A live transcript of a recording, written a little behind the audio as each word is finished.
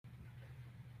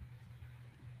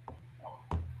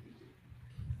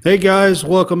Hey guys,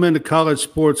 welcome into College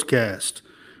SportsCast.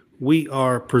 We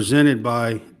are presented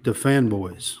by the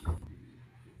Fanboys.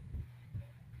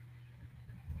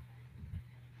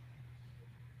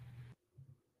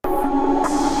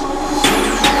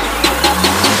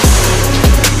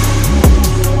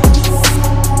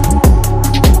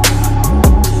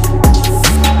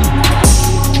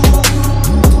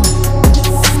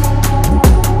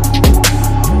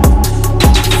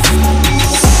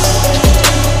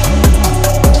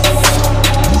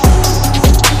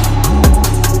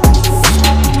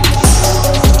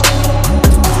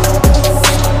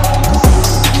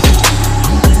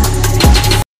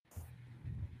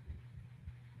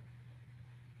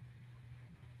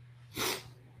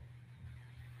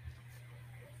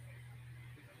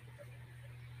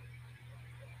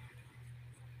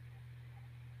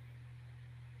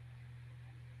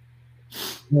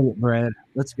 Brad,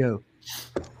 let's go.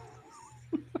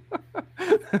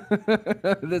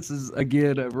 This is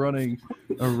again a running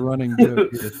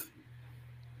joke here.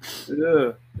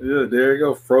 Yeah. There you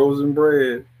go, frozen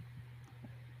bread.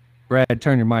 Brad,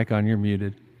 turn your mic on. You're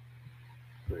muted.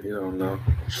 You don't know.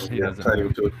 He You got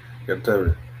doesn't to know. tell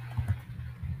it.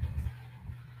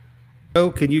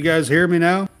 Oh, can you guys hear me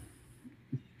now?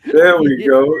 There we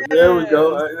go. There we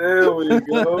go. There we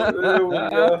go. There we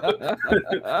go.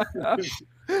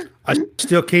 I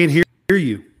still can't hear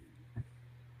you.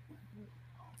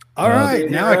 All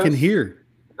right, now I can hear.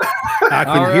 I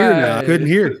can hear now. I couldn't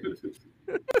hear.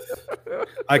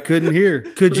 I couldn't hear.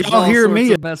 Could y'all hear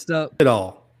me messed up at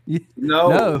all?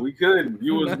 No, we couldn't.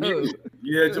 You was muted.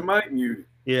 You had your mic muted.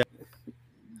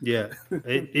 Yeah.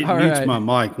 It mutes my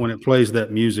mic when it plays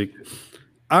that music.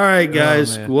 All right,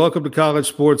 guys. Welcome to College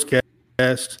SportsCast.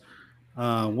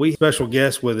 We have a special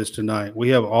guest with us tonight. We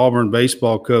have Auburn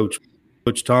baseball coach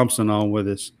Butch Thompson on with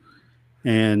us,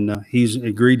 and he's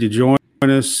agreed to join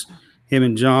us. Him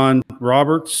and John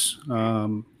Roberts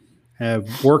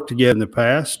have worked together in the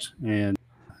past and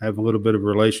have a little bit of a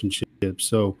relationship.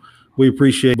 So we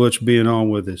appreciate Butch being on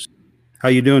with us. How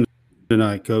you doing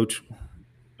tonight, Coach?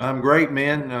 I'm great,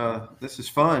 man. This is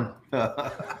fun.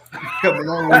 Coming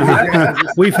on with you guys.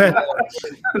 We've had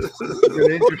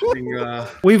interesting.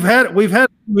 We've had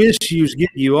issues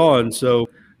getting you on, so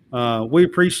we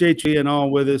appreciate you being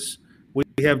on with us. We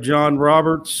have John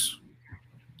Roberts.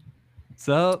 What's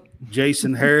up?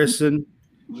 Jason Harrison.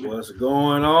 What's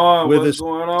going on? What's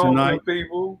going on tonight,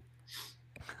 people?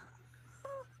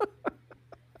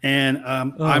 And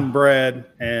I'm Brad,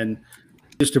 and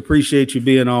just appreciate you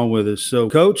being on with us. So,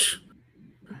 Coach,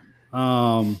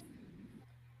 we'll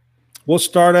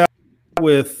start out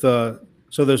with so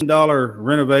there's $1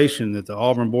 renovation that the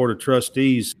Auburn Board of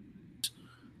Trustees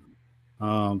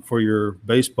for your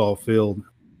baseball field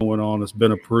going on has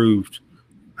been approved.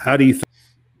 How do you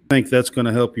think that's going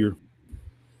to help your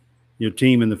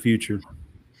team in the future?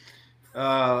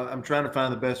 I'm trying to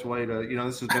find the best way to,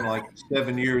 this has been like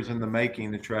 7 years in the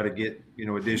making to try to get,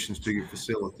 additions to your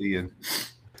facility. And,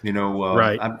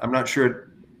 right. I'm not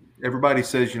sure. Everybody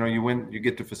says, you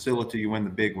get the facility, you win the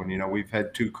big one. We've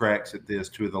had 2 cracks at this,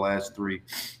 2 of the last 3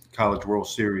 College World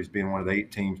Series, being one of the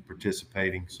 8 teams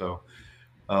participating. So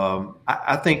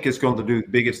I think it's going to do the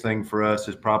biggest thing for us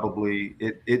is probably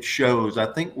it shows.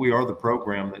 I think we are the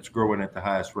program that's growing at the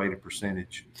highest rated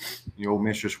percentage. Ole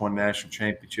Miss just won national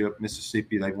championship.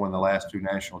 Mississippi, they've won the last 2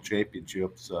 national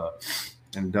championships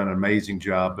and done an amazing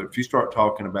job. But if you start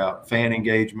talking about fan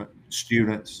engagement,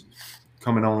 students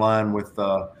coming online with,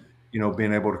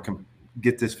 being able to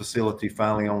get this facility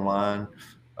finally online,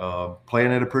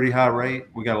 playing at a pretty high rate,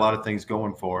 we got a lot of things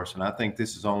going for us. And I think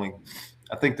this is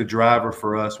I think the driver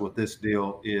for us with this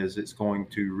deal is it's going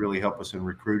to really help us in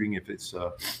recruiting. If it's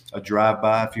a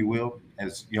drive-by, if you will,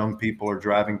 as young people are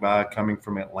driving by coming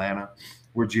from Atlanta,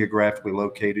 we're geographically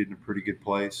located in a pretty good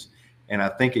place. And I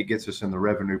think it gets us in the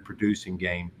revenue producing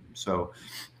game. So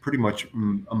pretty much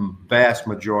a vast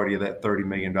majority of that $30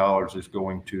 million is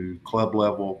going to club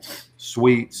level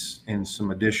suites and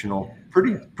some additional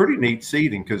pretty neat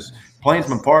seating, because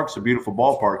Plainsman Park's a beautiful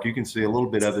ballpark. You can see a little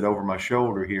bit of it over my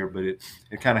shoulder here, but it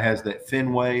kind of has that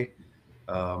Fenway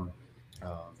type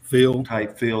feel,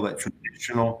 that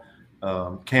traditional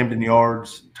Camden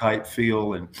Yards type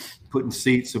feel, and putting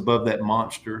seats above that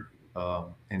monster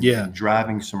and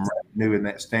driving some revenue in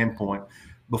that standpoint.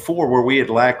 Before, where we had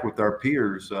lacked with our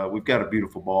peers, we've got a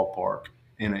beautiful ballpark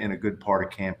in a good part of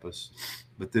campus.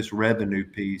 But this revenue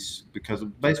piece, because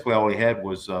basically all we had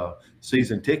was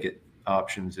season ticket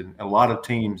options, and a lot of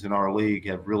teams in our league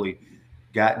have really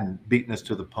beaten us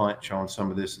to the punch on some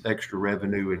of this extra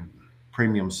revenue and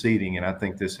premium seating, and I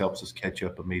think this helps us catch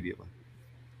up immediately.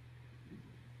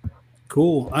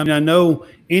 Cool. I mean, I know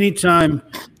anytime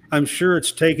I'm sure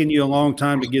it's taken you a long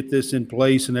time to get this in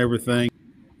place and everything,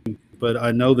 but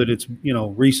I know that it's,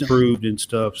 recent approved and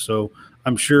stuff. So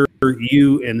I'm sure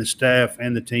you and the staff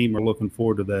and the team are looking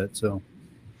forward to that. So,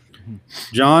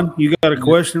 John, you got a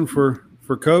question for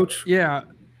Coach? Yeah.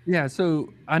 Yeah.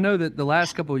 So I know that the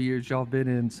last couple of years y'all have been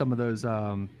in some of those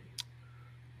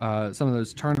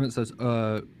tournaments, those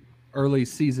early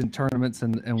season tournaments,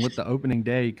 and with the opening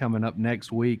day coming up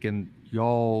next week, and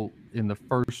y'all in the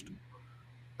first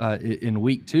in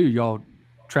week 2, y'all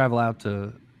travel out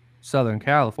to Southern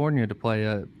California to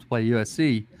play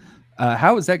USC.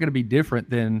 How is that going to be different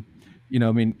than,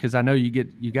 because I know you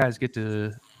guys get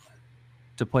to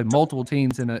play multiple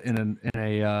teams in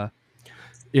a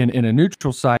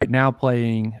neutral site, now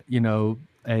playing,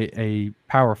 a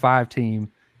Power 5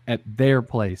 team at their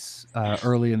place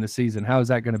early in the season. How is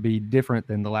that going to be different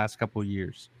than the last couple of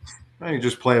years? I think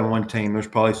just playing one team, there's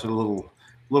probably a little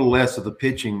less of the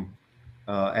pitching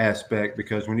aspect,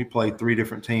 because when you play 3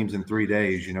 different teams in 3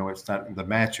 days, it's not, the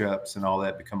matchups and all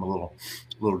that become a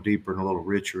little deeper and a little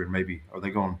richer. And maybe are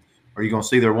you going to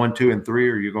see their 1, 2, and 3,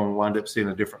 or are you going to wind up seeing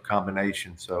a different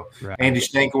combination? So right. Andy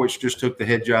Stankiewicz just took the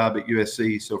head job at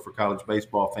USC. So for college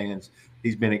baseball fans,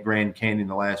 he's been at Grand Canyon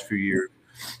the last few years.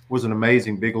 Was an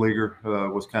amazing big leaguer.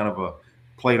 Was kind of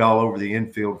played all over the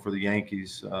infield for the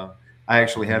Yankees. I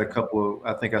actually had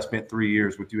I think I spent 3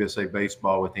 years with USA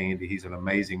Baseball with Andy. He's an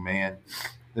amazing man.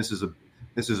 This is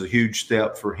a huge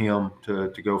step for him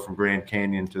to go from Grand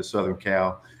Canyon to Southern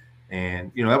Cal.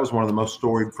 And, that was one of the most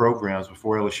storied programs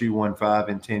before LSU won 5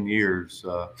 in 10 years.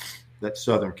 That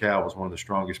Southern Cal was one of the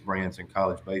strongest brands in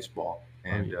college baseball.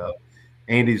 And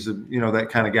Andy's, that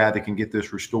kind of guy that can get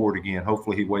this restored again.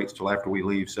 Hopefully he waits till after we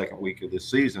leave second week of this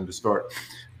season to start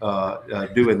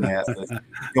doing that.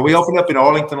 But, we opened up in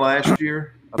Arlington last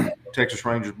year, Texas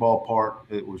Rangers ballpark.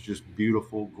 It was just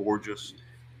beautiful, gorgeous.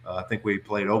 I think we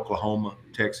played Oklahoma,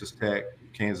 Texas Tech,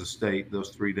 Kansas State those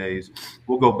 3 days.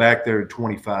 We'll go back there in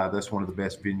 25. That's one of the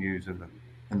best venues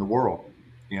in the world.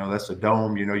 That's a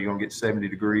dome. You're going to get 70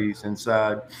 degrees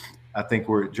inside. I think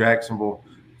we're at Jacksonville,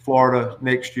 Florida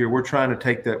next year. We're trying to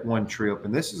take that one trip,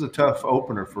 and this is a tough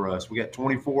opener for us. We got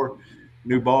 24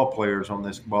 new ball players on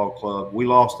this ball club. We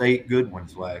lost 8 good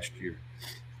ones last year,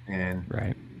 and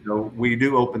right. We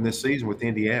do open this season with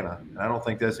Indiana, and I don't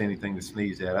think that's anything to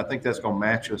sneeze at. I think that's going to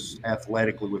match us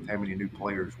athletically with how many new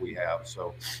players we have.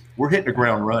 So we're hitting the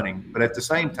ground running, but at the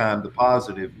same time, the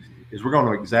positive is we're going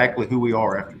to know exactly who we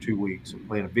are after 2 weeks of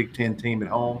playing a Big Ten team at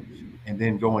home and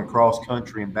then going cross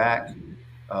country and back.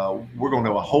 We're going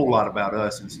to know a whole lot about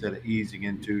us instead of easing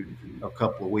into a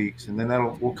couple of weeks. And then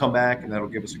we'll come back, and that'll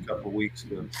give us a couple of weeks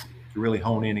to really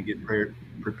hone in and get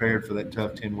prepared for that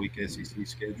tough 10-week SEC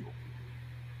schedule.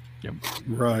 Yep.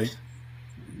 Right.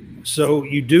 So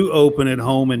you do open at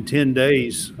home in 10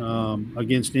 days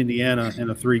against Indiana in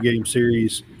a 3-game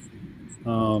series.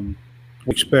 How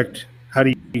do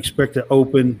you expect to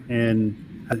open and,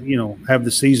 have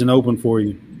the season open for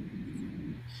you?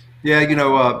 Yeah,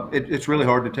 it's really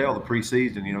hard to tell the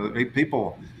preseason.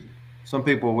 Some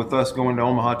people with us going to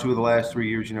Omaha 2 of the last 3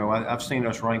 years, I've seen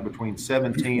us rank between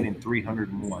 17 and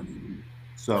 301.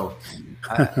 So,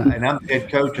 and I'm the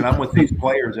head coach, and I'm with these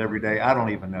players every day. I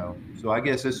don't even know. So I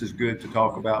guess this is good to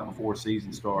talk about before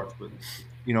season starts. But,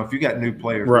 if you got new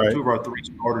players, right. 2 of our 3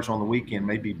 starters on the weekend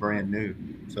may be brand new.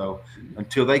 So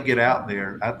until they get out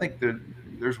there, I think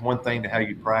there's one thing to how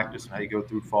you practice and how you go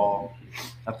through fall.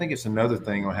 I think it's another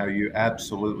thing on how you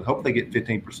absolutely hope they get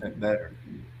 15% better.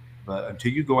 But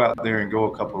until you go out there and go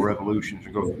a couple of revolutions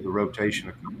and go through the rotation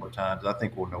a couple of times, I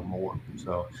think we'll know more.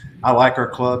 So I like our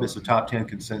club. It's a top 10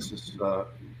 consensus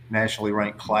nationally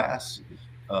ranked class.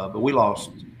 But we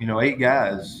lost, 8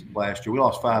 guys last year. We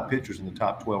lost 5 pitchers in the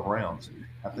top 12 rounds.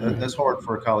 That's hard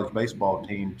for a college baseball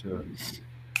team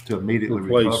to immediately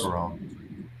recover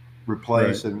on.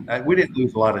 Replace. Right. And we didn't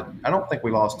lose a lot of – I don't think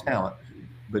we lost talent,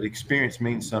 but experience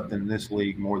means something in this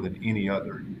league more than any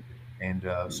other. And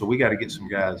so we got to get some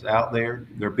guys out there.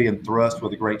 They're being thrust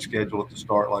with a great schedule at the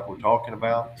start like we're talking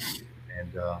about.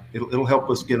 And it'll help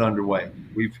us get underway.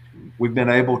 We've been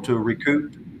able to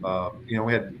recoup.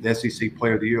 We had the SEC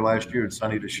Player of the Year last year in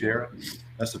Sonny DeShera.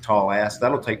 That's a tall ask.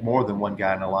 That'll take more than one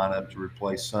guy in the lineup to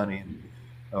replace Sonny and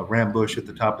Rambush at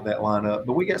the top of that lineup.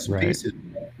 But we got some pieces.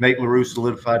 Nate LaRue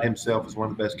solidified himself as one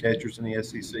of the best catchers in the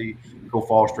SEC. Cole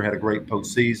Foster had a great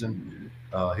postseason.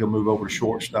 He'll move over to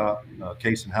shortstop.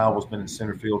 Kason Howell's been in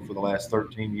center field for the last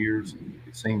 13 years,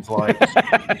 it seems like.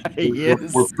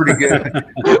 Yes. We're pretty good.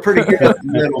 We're pretty good at the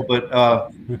middle, but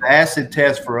the acid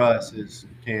test for us is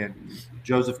can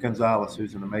Joseph Gonzalez,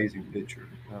 who's an amazing pitcher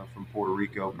from Puerto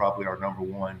Rico, probably our number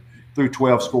one, threw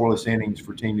 12 scoreless innings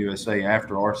for Team USA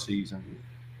after our season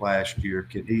last year.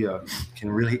 Can he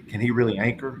really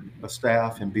anchor a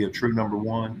staff and be a true number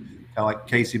one, kind of like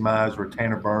Casey Mize or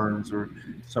Tanner Burns or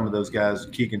some of those guys,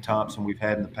 Keegan Thompson we've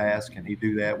had in the past? Can he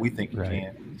do that? We think he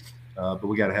can. But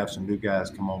we got to have some new guys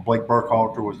come on. Blake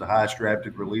Burkhalter was the highest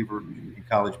drafted reliever in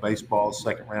college baseball,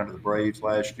 second round of the Braves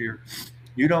last year.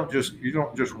 You don't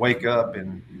just wake up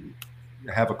and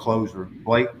have a closer.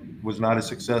 Blake was not as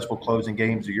successful closing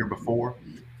games the year before,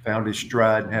 found his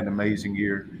stride and had an amazing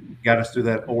year. Got us through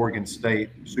that Oregon State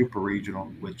Super Regional,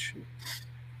 which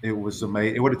it was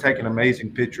amazing. It would have taken an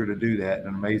amazing pitcher to do that, an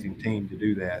amazing team to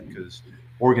do that, because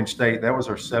Oregon State, that was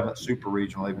our 7th Super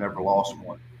Regional. They've never lost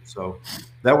one. So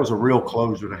that was a real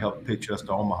closer to help pitch us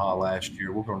to Omaha last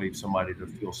year. We're going to need somebody to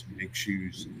fill some big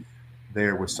shoes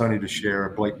there with Sonny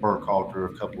DeShera, Blake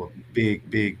Burkhalter, a couple of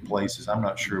big places. I'm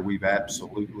not sure we've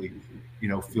absolutely,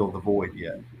 filled the void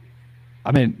yet.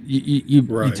 I mean,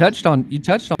 you touched on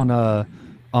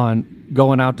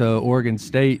going out to Oregon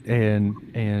State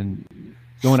and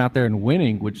going out there and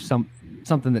winning, which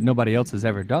something that nobody else has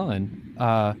ever done.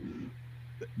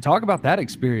 Talk about that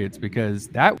experience, because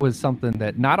that was something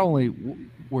that not only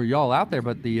were y'all out there,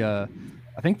 but I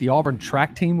think the Auburn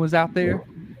track team was out there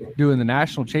doing the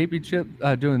national championship,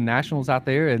 doing nationals out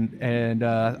there, and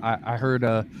I heard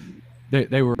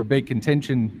they were a big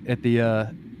contention at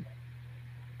the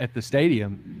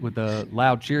stadium with a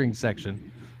loud cheering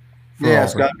section. Yeah,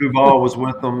 Scott Duval was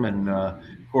with them, and of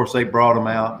course they brought him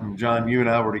out. And John, you and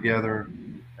I were together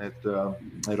at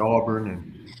Auburn,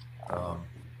 and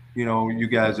you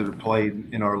guys that have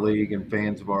played in our league and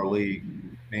fans of our league,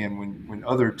 man, when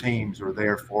other teams are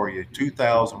there for you,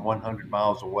 2,100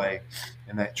 miles away,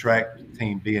 and that track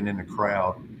team being in the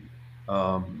crowd,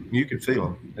 you can feel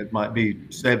them. It might be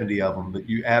 70 of them, but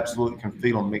you absolutely can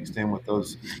feel them mixed in with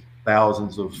those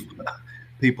thousands of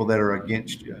people that are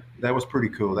against you. That was pretty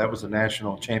cool. That was a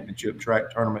national championship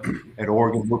track tournament at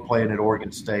Oregon. We're playing at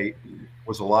Oregon State.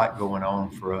 Was a lot going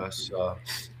on for us.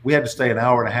 We had to stay an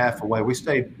hour and a half away. We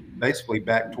stayed basically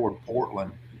back toward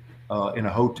Portland in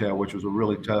a hotel, which was a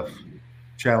really tough,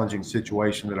 challenging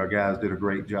situation that our guys did a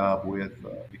great job with,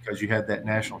 because you had that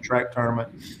national track tournament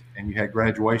and you had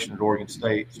graduation at Oregon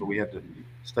State. So we had to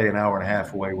stay an hour and a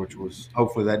half away, which was,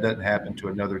 hopefully that doesn't happen to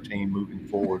another team moving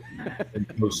forward in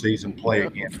postseason play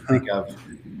again. I think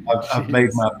I've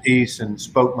made my peace and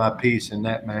spoke my piece in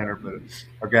that manner, but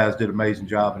our guys did an amazing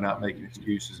job of not making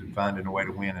excuses and finding a way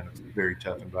to win in a very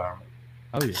tough environment.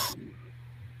 Oh, yeah.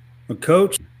 Well,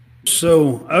 Coach,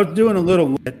 so I was doing a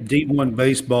little at D1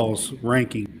 baseball's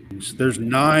rankings. There's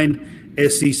 9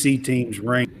 SEC teams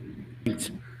ranked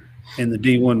in the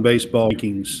D1 baseball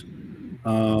rankings,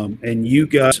 and you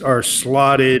guys are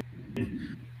slotted,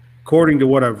 according to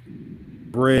what I've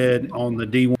read on the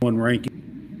D1 ranking,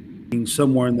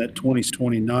 somewhere in that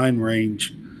 20-29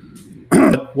 range.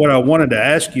 What I wanted to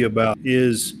ask you about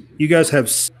is you guys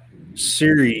have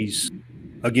series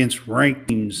against ranked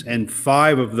teams, and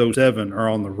 5 of those 7 are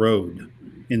on the road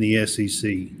in the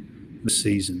SEC this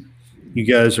season. You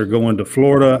guys are going to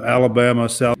Florida, Alabama,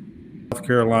 South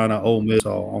Carolina, Ole Miss,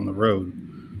 all on the road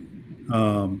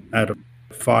out of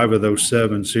 5 of those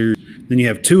 7 series. Then you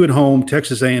have 2 at home,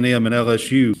 Texas A&M and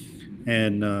LSU,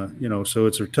 and so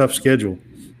it's a tough schedule.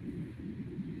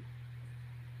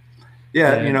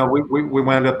 Yeah, we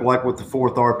wound up like with the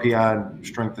 4th RPI in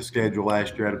strength of schedule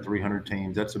last year out of 300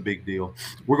 teams. That's a big deal.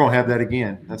 We're going to have that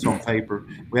again. That's on paper.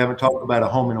 We haven't talked about a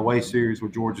home and away series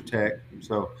with Georgia Tech.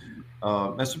 So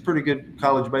that's a pretty good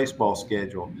college baseball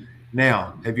schedule.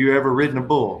 Now, have you ever ridden a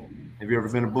bull? Have you ever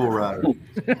been a bull rider?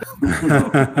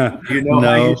 No.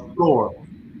 How you score.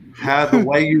 How the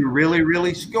way you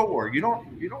really score. You don't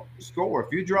score.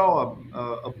 If you draw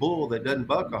a bull that doesn't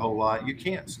buck a whole lot, you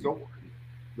can't score.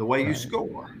 The way you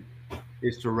score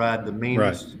is to ride the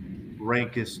meanest,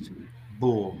 rankest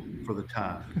bull for the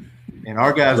time. And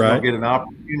our guys don't get an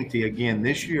opportunity again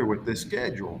this year with this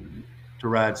schedule to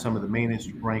ride some of the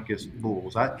meanest, rankest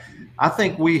bulls. I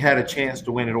think we had a chance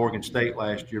to win at Oregon State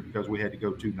last year because we had to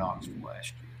go to Knoxville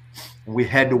last year. And we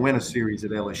had to win a series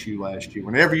at LSU last year.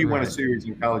 Whenever you win a series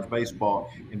in college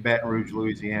baseball in Baton Rouge,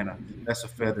 Louisiana, that's a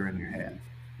feather in your hat.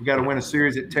 We got to win a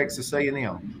series at Texas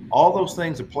A&M. All those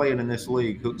things are playing in this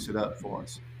league hooks it up for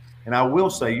us. And I will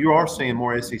say you are seeing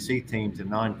more SEC teams in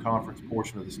non-conference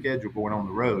portion of the schedule going on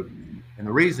the road. And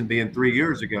the reason being 3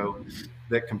 years ago,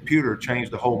 that computer changed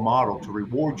the whole model to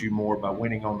reward you more by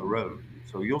winning on the road.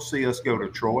 So you'll see us go to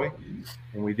Troy,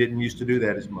 and we didn't used to do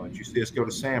that as much. You see us go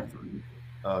to Sanford.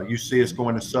 You see us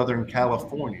going to Southern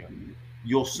California.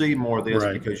 You'll see more of this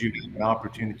because you have an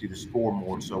opportunity to score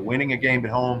more. So winning a game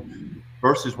at home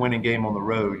versus winning a game on the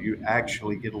road, you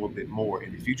actually get a little bit more.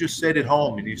 And if you just sit at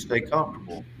home and you stay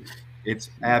comfortable, It's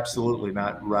absolutely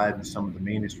not riding some of the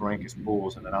meanest, rankest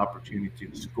bulls and an opportunity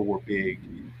to score big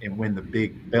and win the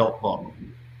big belt buckle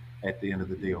at the end of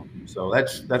the deal. So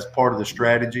that's part of the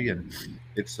strategy, and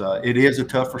it is a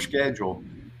tougher schedule.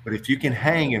 But if you can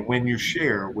hang and win your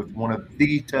share with one of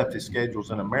the toughest schedules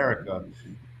in America,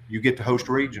 you get to host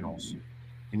regionals,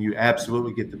 and you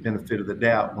absolutely get the benefit of the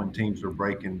doubt when teams are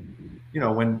breaking.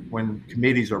 When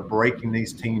committees are breaking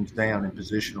these teams down and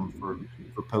position them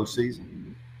for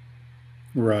postseason.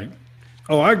 Right.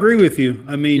 Oh, I agree with you.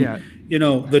 I mean,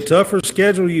 the tougher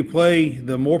schedule you play,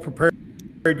 the more prepared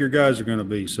your guys are going to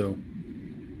be. So,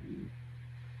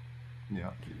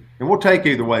 yeah, and we'll take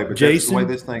either way. But Jason, that's the way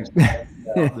this thing's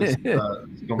it's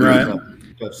going to be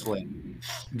a tough slate.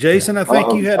 Jason, I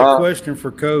think you had a question for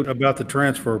Coach about the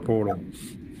transfer portal.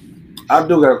 I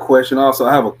do got a question. Also,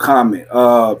 I have a comment.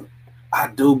 I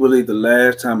do believe the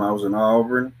last time I was in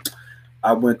Auburn,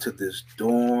 I went to this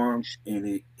dorm and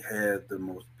it had the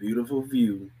most beautiful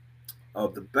view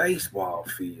of the baseball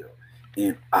field.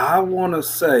 And I want to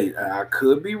say, I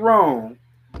could be wrong,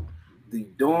 the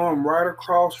dorm right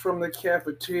across from the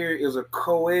cafeteria is a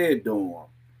co-ed dorm.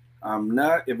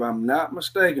 If I'm not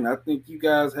mistaken, I think you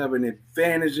guys have an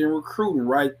advantage in recruiting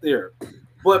right there.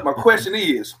 But my question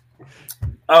is,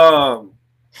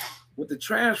 with the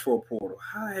transfer portal,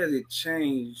 how has it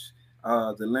changed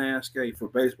the landscape for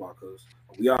baseball? Because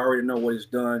we already know what it's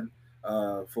done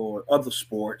for other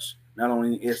sports, not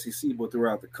only in the SEC, but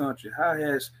throughout the country. How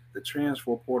has the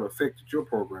transfer portal affected your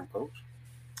program, Coach?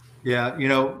 Yeah,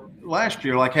 last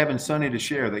year, like having Sonny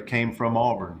DeShare that came from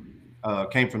Auburn,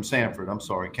 came from Sanford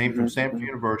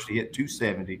University, hit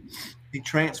 270. He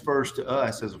transfers to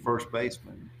us as a first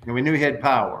baseman. And we knew he had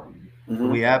power.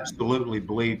 Mm-hmm. We absolutely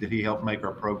believed that he helped make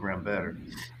our program better.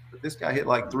 But this guy hit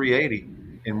like 380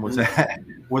 and was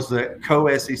the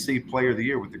co-SEC Player of the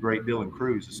Year with the great Dylan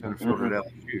Cruz, the center fielder at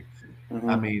LSU. Mm-hmm.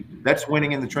 I mean, that's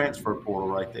winning in the transfer portal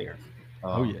right there.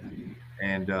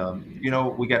 And,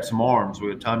 we got some arms. We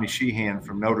had Tommy Sheehan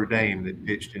from Notre Dame that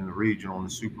pitched in the regional and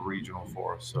the super regional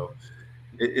for us. So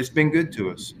it's been good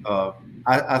to us.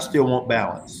 I still want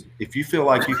balance. If you feel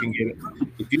like you can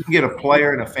get a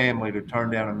player and a family to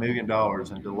turn down $1 million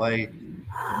and delay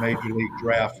the major league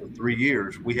draft for 3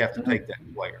 years, we have to take that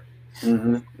player.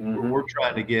 Mm-hmm. Mm-hmm. We're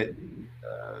trying to get,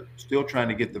 still trying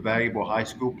to get the valuable high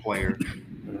school player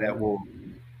that will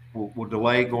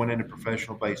delay going into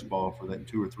professional baseball for that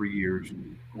 2 or 3 years,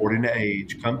 according to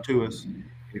age. Come to us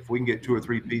if we can get 2 or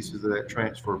 3 pieces of that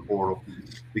transfer portal,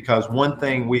 because one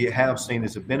thing we have seen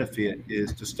as a benefit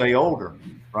is to stay older,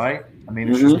 right? I mean,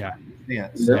 it's just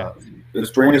the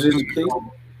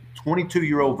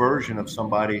 22-year-old version of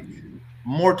somebody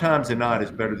more times than not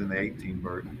is better than the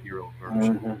 18-year-old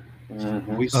version. Mm-hmm.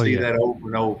 Mm-hmm. We see that over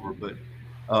and over, but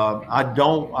I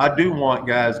do want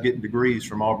guys getting degrees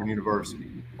from Auburn University,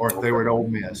 or if they were at Ole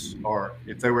Miss, or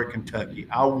if they were at Kentucky.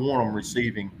 I want them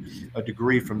receiving a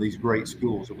degree from these great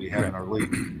schools that we have in our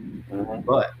league. Mm-hmm.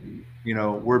 But,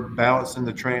 we're balancing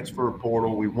the transfer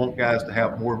portal. We want guys to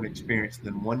have more of an experience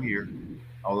than 1 year,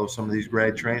 although some of these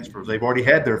grad transfers, they've already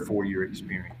had their 4-year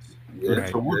experience. Yeah.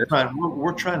 So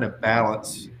we're trying to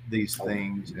balance these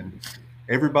things, and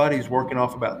everybody's working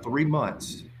off about 3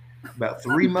 months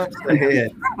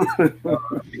ahead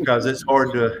because it's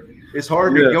hard to go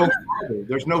further.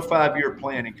 There's no 5-year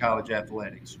plan in college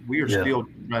athletics. We are still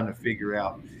trying to figure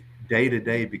out day to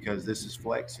day because this is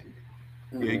flexing.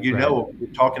 We're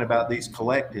talking about these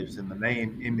collectives and the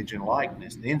name, image, and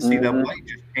likeness. The NCAA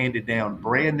just handed down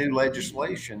brand new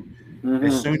legislation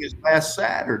as soon as last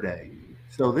Saturday.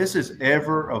 So this is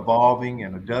ever evolving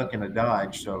and a duck and a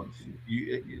dodge. So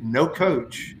no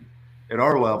coach at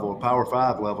our level, a Power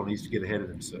 5 level, needs to get ahead of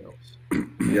themselves.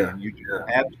 You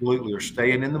absolutely are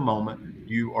staying in the moment.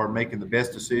 You are making the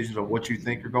best decisions on what you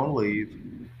think are going to leave.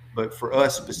 But for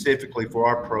us specifically, for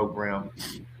our program,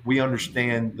 we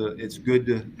understand that it's good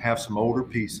to have some older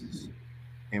pieces,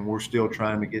 and we're still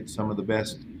trying to get some of the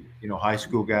best, high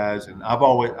school guys. And I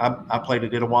played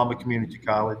at Itawamba Community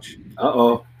College,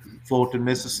 Fulton,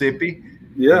 Mississippi.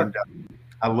 Yeah. And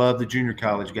I love the junior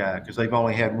college guy because they've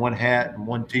only had one hat and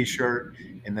one T-shirt,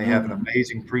 and they have an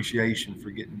amazing appreciation for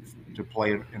getting to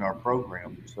play in our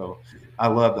program. So I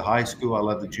love the high school, I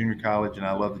love the junior college, and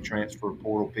I love the transfer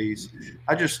portal piece.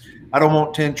 I don't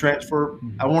want 10 transfer.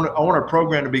 I want our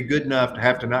program to be good enough to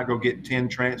have to not go get 10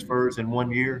 transfers in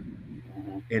 1 year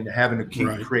and having to keep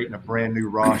creating a brand new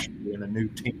roster and a new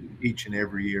team each and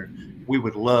every year. We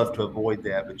would love to avoid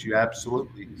that, but you got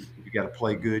to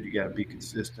play good. You got to be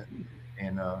consistent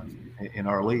in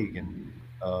our league. And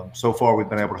so far we've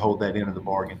been able to hold that end of the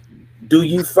bargain. Do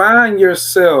you find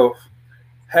yourself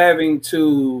having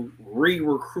to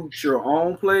re-recruit your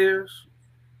own players,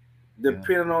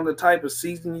 depending on the type of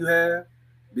season you have,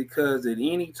 because at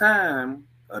any time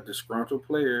a disgruntled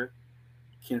player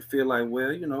can feel like,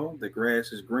 well, the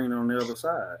grass is green on the other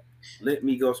side. Let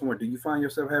me go somewhere. Do you find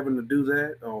yourself having to do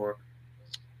that, or?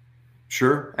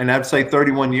 Sure. And I'd say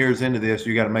 31 years into this,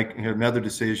 you got to make another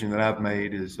decision that I've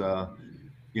made is,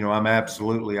 I'm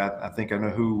absolutely, I think I know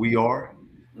who we are.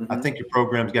 Mm-hmm. I think your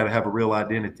program's got to have a real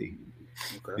identity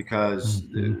because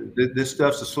this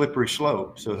stuff's a slippery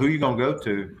slope. So who are you going to go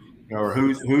to? Or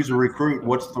who's a recruit?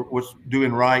 What's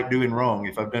doing right, doing wrong?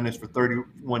 If I've done this for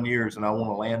 31 years and I want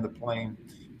to land the plane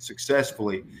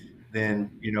successfully,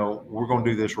 then we're going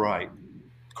to do this right.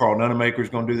 Carl Nunemaker is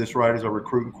going to do this right as our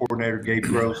recruiting coordinator. Gabe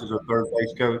Gross is our third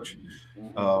base coach.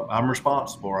 I'm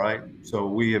responsible, right? So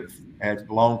we have had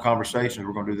long conversations.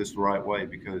 We're going to do this the right way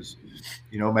because,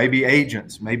 maybe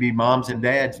agents, maybe moms and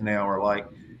dads now are like,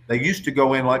 they used to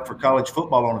go in like for college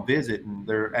football on a visit and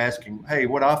they're asking, hey,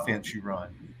 what offense you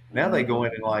run? Now they go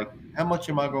in and like, how much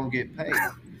am I going to get paid?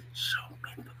 Show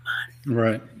me the money.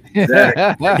 Right.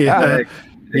 Exactly.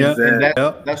 And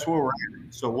that's where we're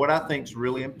at. So what I think is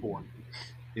really important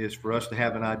is for us to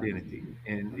have an identity.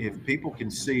 And if people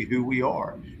can see who we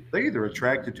are, they're either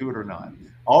attracted to it or not.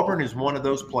 Auburn is one of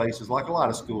those places, like a lot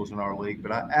of schools in our league,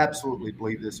 but I absolutely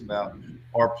believe this about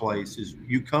our place is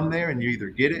you come there and you either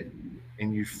get it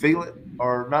and you feel it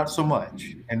or not so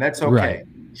much. And that's okay. Right.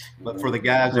 But for the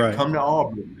guys that come to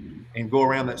Auburn and go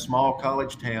around that small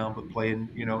college town, but playing,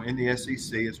 in the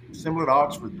SEC, it's similar to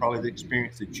Oxford, probably the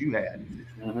experience that you had.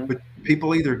 Mm-hmm. But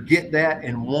people either get that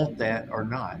and want that or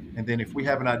not. And then if we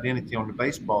have an identity on the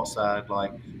baseball side,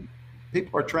 like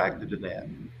people are attracted to that.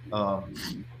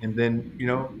 And then,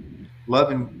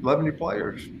 loving your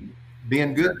players,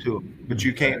 being good to them. But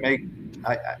you can't make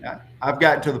I've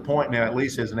gotten to the point now, at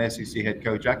least as an SEC head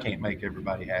coach, I can't make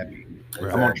everybody happy.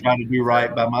 Right. I'm going to try to do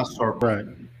right by my circle. Right.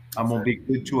 I'm going to be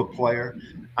good to a player.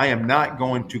 I am not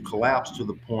going to collapse to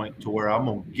the point to where I'm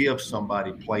going to give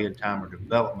somebody playing time or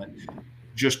development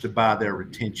just to buy their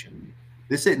retention.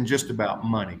 This isn't just about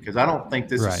money because I don't think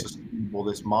this is sustainable,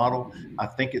 this model. I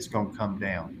think it's going to come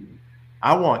down.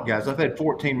 I want guys, I've had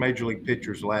 14 major league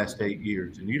pitchers the last 8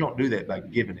 years, and you don't do that by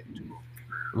giving it to them.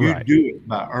 You do it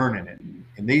by earning it.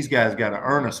 And these guys got to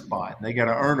earn a spot, and they got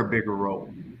to earn a bigger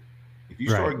role. If you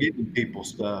start giving people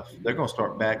stuff, they're going to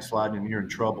start backsliding, and you're in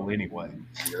trouble anyway.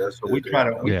 Yeah, so we try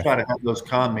to have those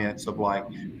comments of like,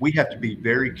 we have to be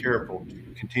very careful to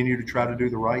continue to try to do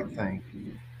the right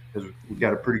thing because we've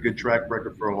got a pretty good track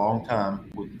record for a long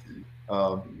time with,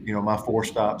 my 4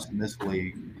 stops in this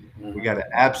league. We got to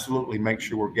absolutely make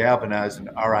sure we're galvanizing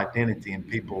our identity and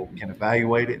people can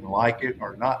evaluate it and like it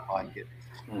or not like it.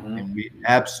 Mm-hmm. And we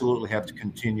absolutely have to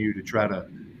continue to try to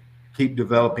keep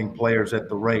developing players at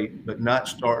the rate, but not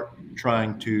start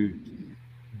trying to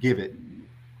give it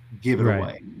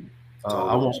away.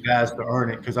 I want guys to earn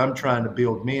it because I'm trying to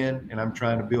build men and I'm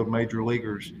trying to build major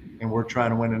leaguers, and we're trying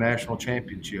to win a national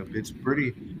championship. It's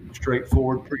pretty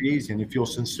straightforward, pretty easy. And if you'll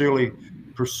sincerely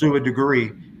pursue a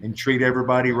degree and treat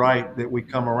everybody right that we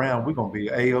come around, we're going to be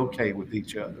A-okay with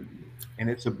each other. And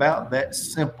it's about that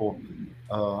simple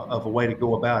of a way to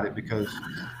go about it because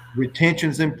retention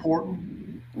is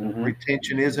important. Mm-hmm.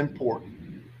 Retention is important.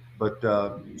 But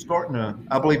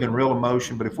I believe in real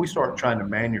emotion, but if we start trying to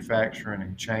manufacture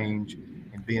and change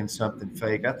and being something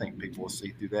fake, I think people will see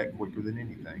through that quicker than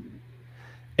anything.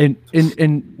 And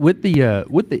with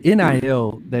the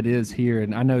NIL that is here,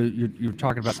 and I know you're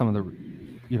talking about some of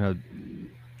the,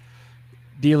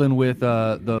 dealing with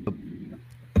the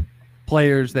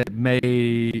players that may,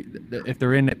 if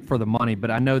they're in it for the money,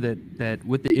 but I know that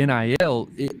with the NIL,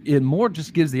 it more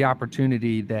just gives the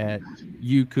opportunity that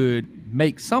you could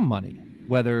make some money,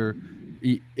 whether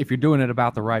if you're doing it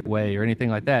about the right way or anything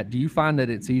like that. Do you find that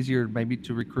it's easier maybe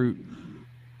to recruit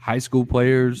high school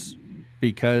players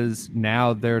because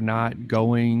now they're not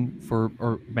going for,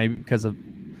 or maybe because of,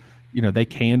 they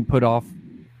can put off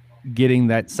getting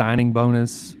that signing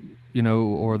bonus,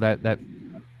 or that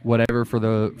whatever for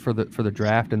the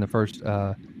draft in the first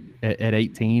at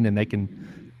 18, and they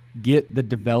can get the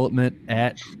development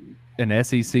at an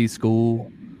SEC school,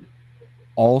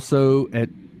 also at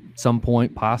some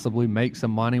point possibly make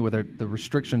some money where the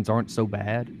restrictions aren't so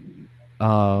bad,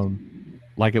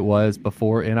 like it was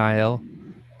before NIL,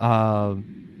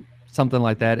 something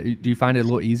like that. Do you find it a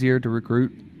little easier to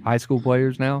recruit high school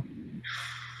players now?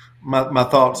 My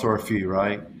thoughts are a few,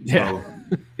 right? Yeah.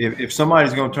 So if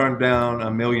somebody's going to turn down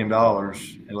 $1 million,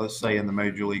 and let's say in the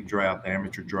major league draft, the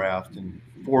amateur draft, and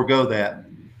forego that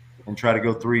and try to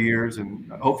go 3 years and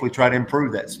hopefully try to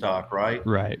improve that stock, right?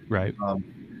 Right.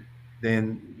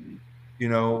 Then, you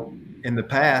know, in the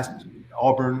past,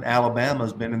 Auburn, Alabama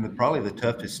has been probably the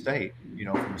toughest state, you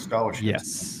know, from a scholarship.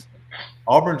 Yes.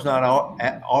 Auburn's not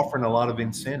offering a lot of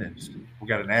incentives. We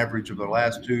got an average of the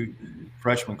last two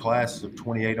freshman classes of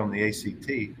 28 on the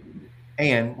ACT.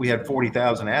 And we had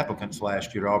 40,000 applicants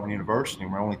last year at Auburn University,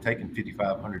 and we're only taking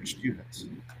 5,500 students.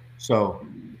 So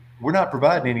we're not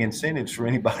providing any incentives for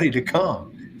anybody to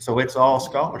come. So it's all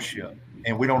scholarship.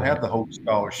 And we don't have the Hope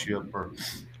Scholarship.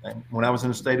 When I was in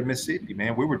the state of Mississippi,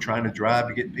 man, we were trying to drive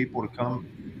to get people to come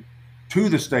to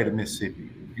the state of Mississippi.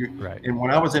 And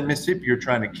when I was in Mississippi, you're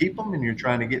trying to keep them and you're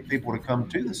trying to get people to come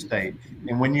to the state.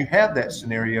 And when you have that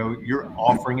scenario, you're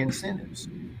offering incentives.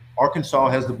 Arkansas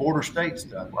has the border state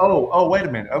stuff. Oh, wait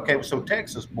a minute. Okay, so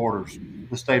Texas borders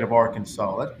the state of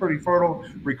Arkansas. That's pretty fertile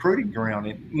recruiting ground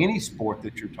in any sport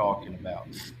that you're talking about.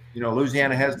 You know,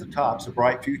 Louisiana has the tops, the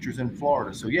bright futures in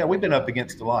Florida. So, yeah, we've been up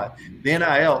against a lot. The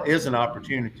NIL is an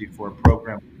opportunity for a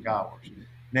program like ours.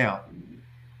 Now,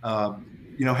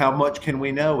 you know, how much can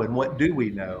we know and what do we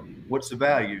know? What's the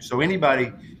value? So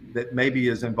anybody that maybe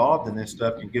is involved in this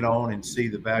stuff can get on and see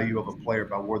the value of a player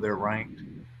by where they're ranked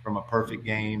from a perfect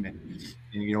game and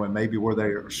you know, and maybe where they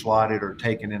are slotted or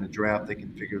taken in a draft, they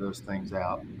can figure those things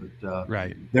out. But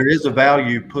there is a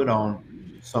value put on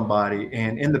somebody.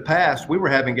 And in the past, we were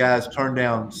having guys turn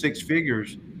down 6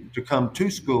 figures to come to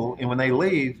school, and when they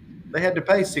leave, they had to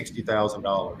pay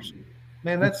 $60,000.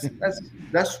 Man, that's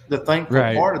the thankful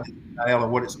part of the NIL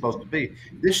and what it's supposed to be.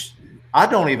 I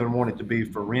don't even want it to be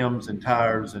for rims and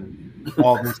tires and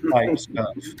all this type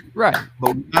stuff.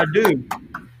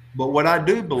 But what I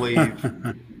do believe,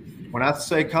 when I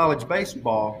say college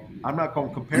baseball, I'm not going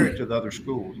to compare it to the other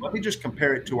schools. Let me just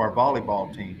compare it to our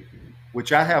volleyball team,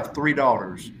 which I have 3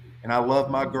 daughters, and I love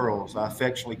my girls. I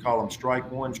affectionately call them strike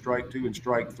 1, strike 2, and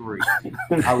strike 3.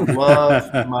 I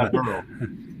love my girls.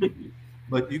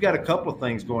 But you got a couple of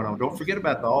things going on. Don't forget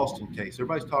about the Austin case.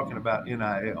 Everybody's talking about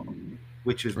NIL,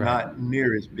 which is not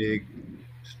near as big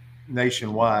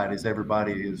nationwide as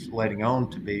everybody is letting on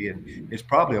to be. And it's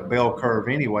probably a bell curve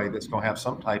anyway that's going to have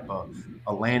some type of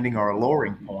a landing or a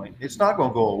lowering point. It's not going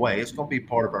to go away. It's going to be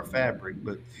part of our fabric.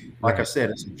 But like I said,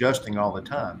 it's adjusting all the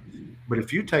time. But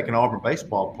if you take an Auburn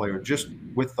baseball player just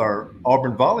with our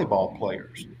Auburn volleyball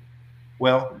players,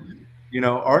 well, you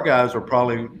know, our guys are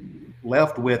probably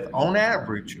left with, on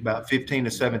average, about $15,000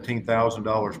 to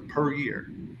 $17,000 per year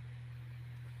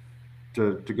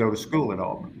to go to school at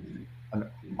Auburn. An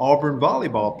Auburn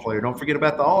volleyball player, don't forget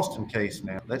about the Austin case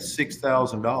now. That's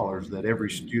 $6,000 that every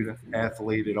student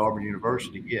athlete at Auburn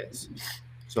University gets.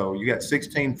 So you got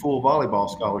 16 full volleyball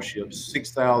scholarships,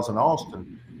 $6,000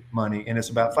 Austin money, and it's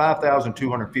about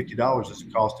 $5,250 as a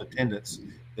cost of attendance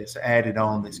that's added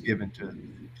on, that's given to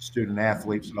student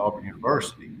athletes at Auburn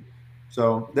University.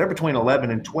 So they're between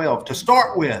 11 and 12 to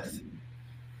start with.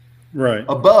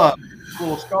 Above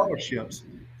full scholarships.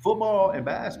 Football and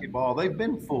basketball, they've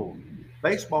been full.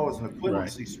 Baseball is an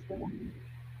equivalency sport.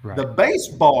 The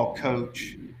baseball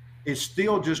coach is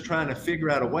still just trying to figure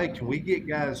out a way. Can we get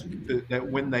guys that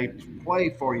when they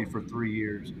play for you for 3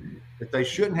 years, that they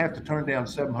shouldn't have to turn down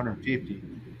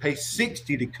 $750, pay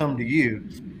 $60 to come to you,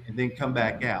 and then come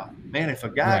back out? Man, if a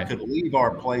guy could leave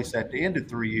our place at the end of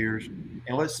 3 years,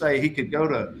 and let's say he could go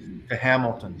to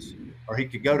Hamilton's or he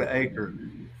could go to Acre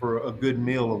for a good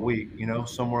meal a week, you know,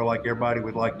 somewhere like everybody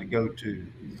would like to go to,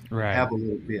 have a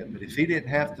little bit. But if he didn't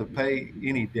have to pay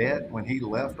any debt when he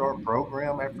left our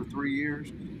program after 3 years,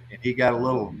 and he got a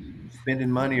little spending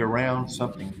money around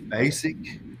something basic,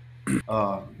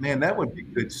 man, that would be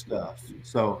good stuff.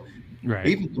 So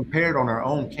even compared on our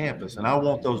own campus, and I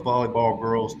want those volleyball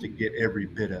girls to get every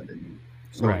bit of it.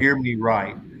 So hear me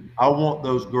right. I want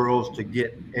those girls to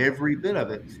get every bit of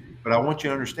it, but I want you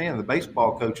to understand the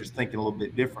baseball coach is thinking a little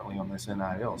bit differently on this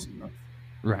NIL stuff.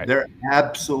 They're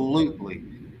absolutely,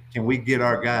 can we get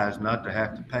our guys not to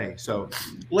have to pay? So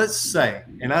let's say,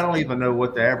 and I don't even know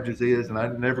what the averages is, and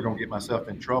I'm never going to get myself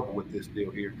in trouble with this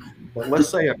deal here, but let's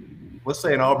say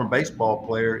an Auburn baseball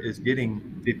player is getting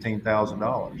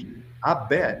 $15,000. I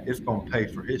bet it's going to pay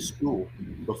for his school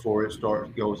before it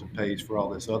goes and pays for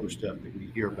all this other stuff that we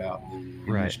hear about in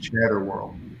this chatter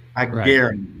world. I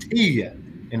guarantee you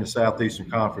in the Southeastern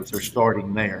Conference, they're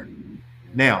starting there.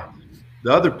 Now,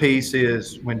 the other piece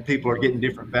is when people are getting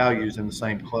different values in the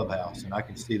same clubhouse, and I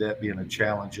can see that being a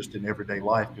challenge just in everyday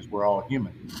life because we're all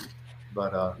human.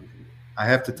 But I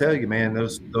have to tell you, man,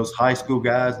 those high school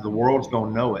guys, the world's going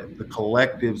to know it. The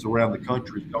collectives around the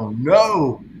country are going to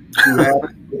know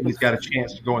he's got a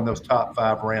chance to go in those top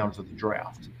 5 rounds of the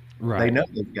draft. They know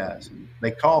those guys.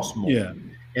 They cost more.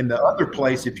 And the other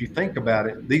place, if you think about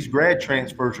it, these grad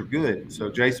transfers are good. So,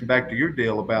 Jason, back to your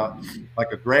deal about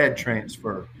like a grad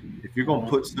transfer. If you're going to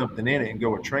put something in it and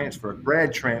go a transfer, a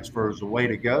grad transfer is the way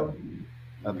to go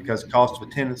because cost of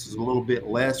attendance is a little bit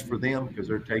less for them because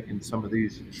they're taking some of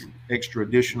these extra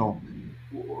additional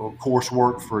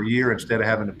coursework for a year instead of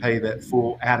having to pay that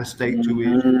full out-of-state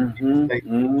tuition.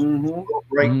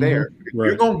 Right there. If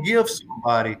you're going to give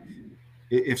somebody –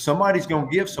 if somebody's going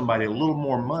to give somebody a little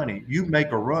more money, you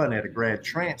make a run at a grad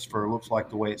transfer, looks like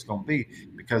the way it's going to be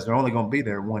because they're only going to be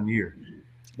there 1 year.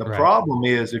 The problem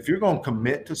is if you're going to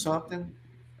commit to something,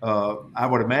 I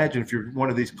would imagine if you're one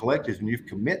of these collectives and you've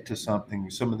commit to something,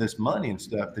 some of this money and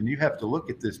stuff, then you have to look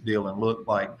at this deal and look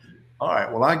like, all right,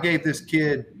 well, I gave this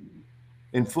kid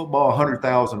in football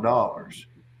 $100,000.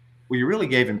 Well, you really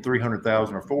gave him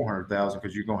 $300,000 or $400,000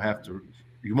 because you're going to have to,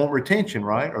 you want retention,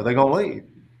 right? Or they're going to leave.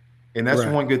 And that's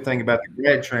one good thing about the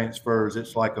grad transfers.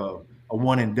 It's like a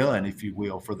one and done, if you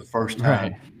will, for the first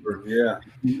time. Yeah.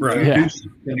 Do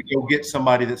something to go get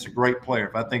somebody that's a great player.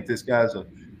 If I think this guy's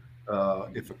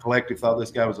if a collective thought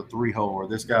this guy was a 3-hole or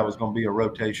this guy was going to be a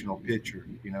rotational pitcher,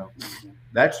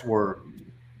 that's where,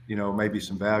 maybe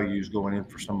some value is going in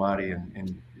for somebody.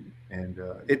 And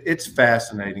it's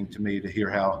fascinating to me to hear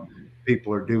how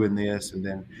people are doing this. And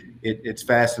then it's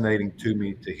fascinating to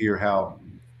me to hear how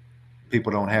people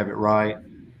don't have it right.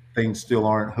 Things still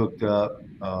aren't hooked up.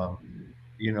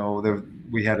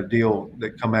 We had a deal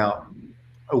that come out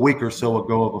a week or so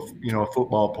ago of a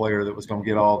football player that was going to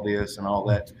get all this and all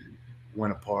that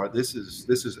went apart. This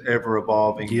is ever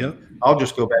evolving. Yep. I'll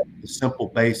just go back to the simple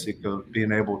basic of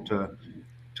being able to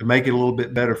make it a little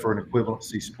bit better for an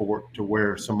equivalency sport to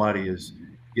where somebody is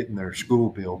getting their school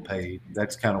bill paid.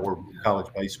 That's kind of where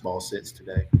college baseball sits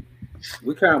today.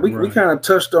 We kind of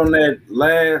touched on that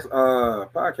last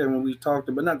podcast when we talked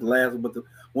about, not the last one, but the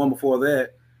one before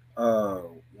that,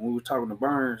 when we were talking to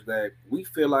Burns, that we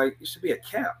feel like it should be a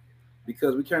cap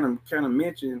because we kind of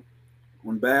mentioned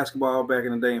when basketball back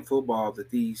in the day and football that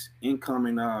these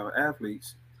incoming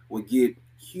athletes would get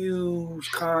huge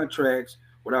contracts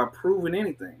without proving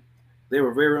anything. They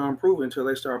were very unproven until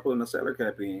they started putting the salary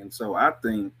cap in. So I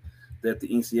think that the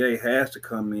NCAA has to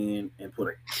come in and put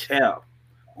a cap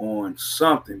on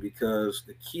something because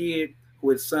the kid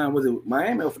who had signed with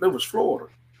Miami, that was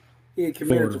Florida. He had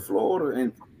committed to Florida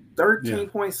and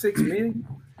 $13.6 million.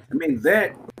 I mean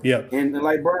that. Yeah. And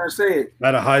like Brian said,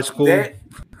 out of high school,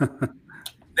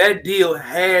 that deal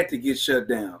had to get shut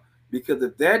down because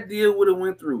if that deal would have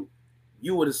went through,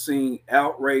 you would have seen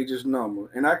outrageous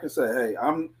number. And I can say, hey,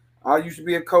 I used to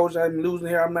be a coach. I'm losing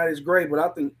hair. I'm not as great, but I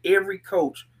think every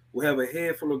coach will have a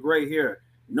head full of gray hair,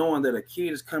 knowing that a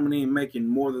kid is coming in making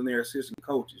more than their assistant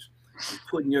coaches and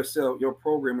putting your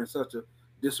program in such a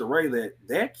disarray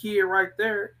that kid right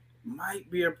there might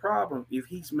be a problem if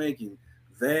he's making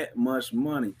that much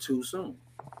money too soon.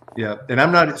 Yeah, and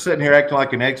I'm not sitting here acting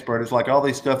like an expert. It's like all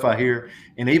these stuff I hear,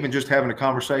 and even just having a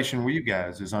conversation with you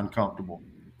guys is uncomfortable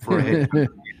for a head coach.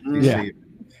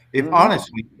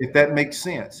 Honestly, if that makes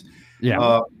sense.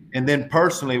 Yeah. And then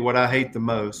personally, what I hate the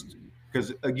most,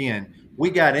 because again,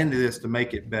 we got into this to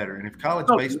make it better. And if college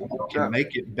baseball can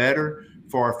make it better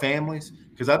for our families,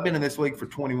 because I've been in this league for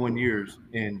 21 years,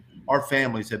 and our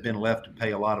families have been left to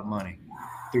pay a lot of money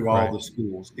through all the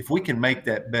schools. If we can make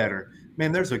that better,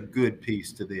 man, there's a good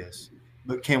piece to this.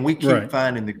 But can we keep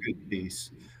finding the good piece?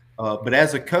 But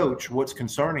as a coach, what's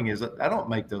concerning is that I don't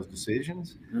make those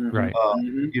decisions. Right.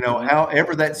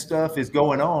 However that stuff is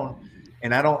going on,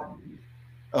 and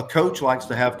a coach likes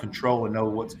to have control and know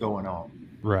what's going on.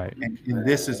 Right. And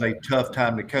this is a tough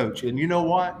time to coach. And you know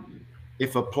what?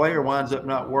 If a player winds up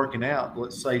not working out,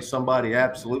 let's say somebody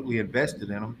absolutely invested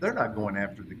in them, they're not going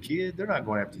after the kid. They're not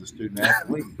going after the student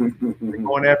athlete. They're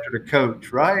going after the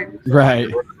coach, right? Right.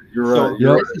 You're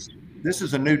right. This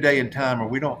is a new day and time where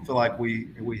we don't feel like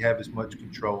we have as much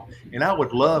control. And I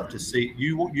would love to see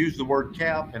you use the word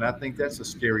cap, and I think that's a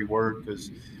scary word because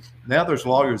now there's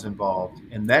lawyers involved,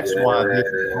 and that's why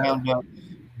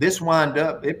this wind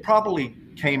up. It probably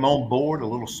came on board a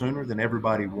little sooner than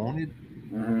everybody wanted,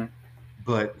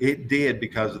 but it did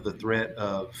because of the threat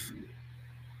of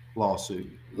lawsuit.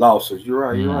 You're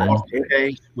right.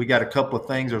 Okay, we got a couple of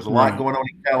things. There's a lot going on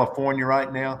in California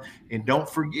right now, and don't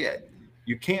forget,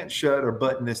 you can't shut or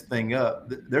button this thing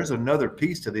up. There's another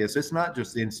piece to this. It's not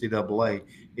just the NCAA.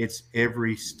 It's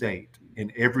every state,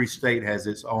 and every state has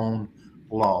its own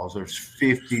laws. There's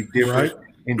 50 different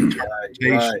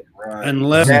interpretations.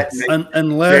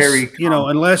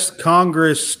 Unless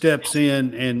Congress steps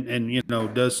in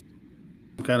and does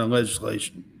some kind of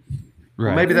legislation.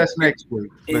 Well, maybe that's next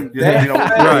week. But,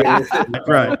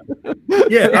 right.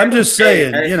 Yeah, I'm just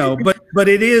saying, but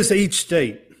it is each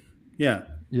state. Yeah.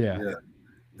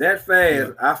 That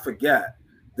fast, I forgot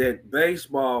that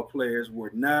baseball players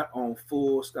were not on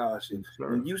full scholarship.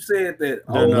 When you said that,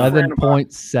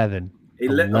 11.7.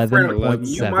 11.7.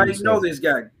 You might know this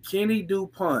guy, Kenny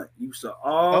DuPont. Used to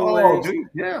always,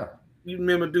 you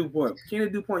remember DuPont? Kenny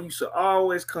DuPont used to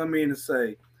always come in and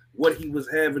say what he was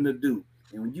having to do.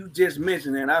 And when you just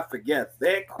mentioned that, I forgot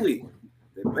that quick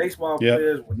that baseball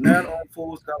players were not on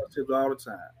full scholarships all the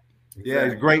time. Yeah,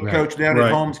 he's a great coach down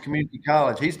at Holmes Community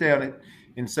College. He's down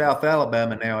in South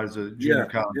Alabama now as a junior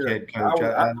college head coach.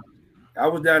 I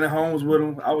was down at Holmes with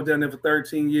him. I was down there for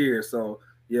 13 years. So,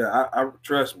 I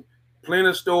trust me. Plenty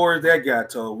of stories that guy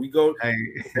told. We go,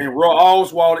 and Roy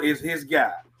Oswald is his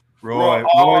guy. Roy's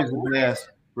the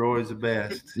best. Roy's the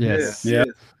best. Yes.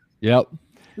 Yep.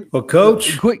 Well,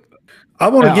 Coach, I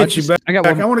want to get you back.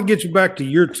 I want to get you back to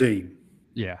your team.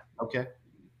 Yeah. Okay.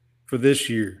 For this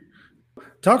year,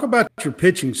 talk about your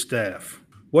pitching staff.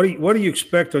 What do you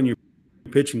expect on your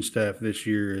pitching staff this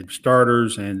year?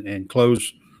 Starters and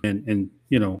close and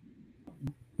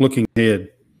looking ahead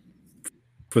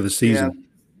for the season. Yeah.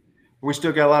 We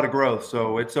still got a lot of growth,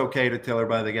 so it's okay to tell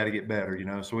everybody they got to get better.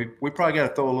 So we probably got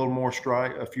to throw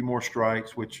a few more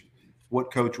strikes, which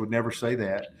what coach would never say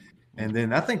that. And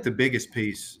then I think the biggest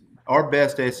piece, our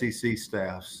best SEC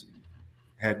staffs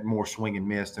had more swing and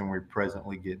miss than we're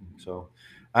presently getting. So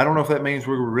I don't know if that means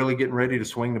we were really getting ready to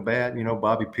swing the bat.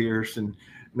 Bobby Pierce and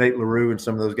Nate LaRue and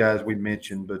some of those guys we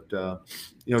mentioned, but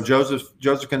Joseph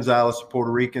Gonzalez, a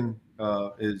Puerto Rican.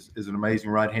 Is an amazing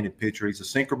right-handed pitcher. He's a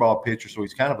sinker ball pitcher, so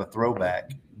he's kind of a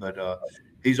throwback, but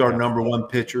he's our number one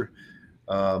pitcher,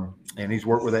 and he's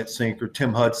worked with that sinker.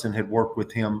 Tim Hudson had worked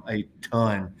with him a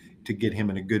ton to get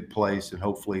him in a good place, and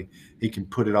hopefully he can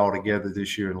put it all together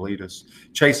this year and lead us.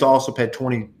 Chase Alsop had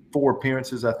 24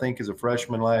 appearances, I think, as a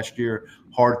freshman last year.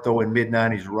 Hard throwing,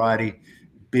 mid-90s righty,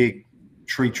 big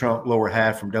tree trunk lower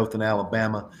half from Dothan,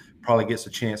 Alabama. Probably gets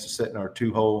a chance to sit in our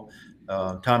 2-hole.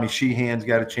 Tommy Sheehan's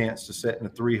got a chance to set in a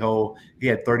 3-hole. He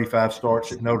had 35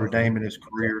 starts at Notre Dame in his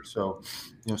career. So,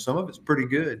 some of it's pretty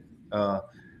good.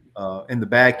 In the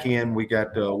back end, we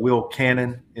got Will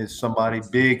Cannon is somebody,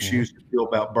 big shoes to fill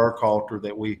about Burkhalter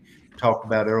that we talked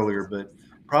about earlier, but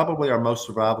probably our most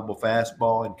survivable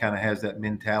fastball and kind of has that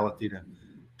mentality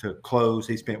to close.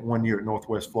 He spent 1 year at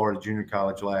Northwest Florida Junior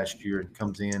College last year and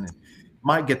comes in and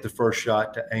might get the first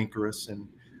shot to anchor us. And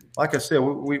like I said,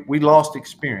 we lost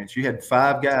experience. You had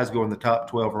 5 guys go in the top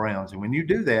 12 rounds. And when you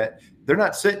do that, they're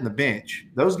not sitting the bench.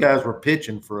 Those guys were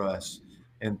pitching for us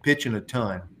and pitching a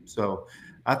ton. So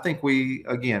I think we,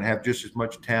 again, have just as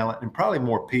much talent and probably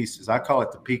more pieces. I call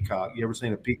it the peacock. You ever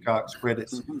seen a peacock spread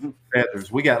its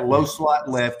feathers? We got low slot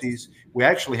lefties. We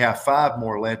actually have 5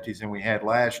 more lefties than we had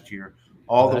last year,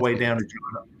 all the way down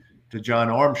to John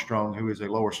Armstrong, who is a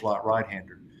lower slot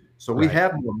right-hander. So we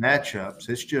have more matchups.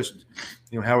 It's just,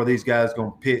 how are these guys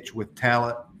going to pitch with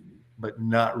talent, but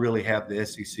not really have the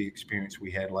SEC experience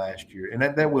we had last year? And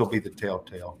that will be the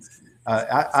telltale.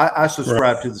 I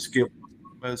subscribe to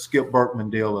the Skip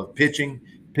Berkman deal of pitching,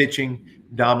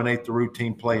 dominate the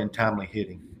routine play, and timely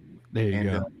hitting. There you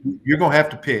go. You're going to have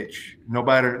to pitch, no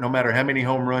matter how many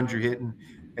home runs you're hitting,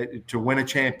 to win a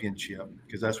championship,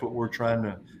 because that's what we're trying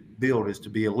to build, is to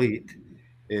be elite.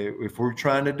 If we're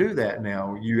trying to do that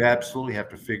now, you absolutely have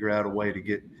to figure out a way to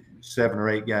get 7 or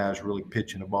 8 guys really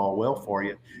pitching the ball well for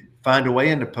you. Find a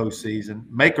way in the postseason,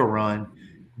 make a run,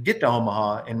 get to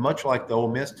Omaha, and much like the Ole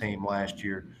Miss team last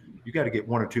year, you got to get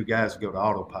 1 or 2 guys to go to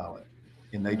autopilot,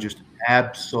 and they just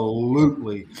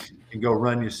absolutely can go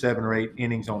run you 7 or 8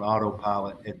 innings on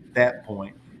autopilot at that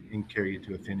point and carry you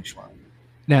to a finish line.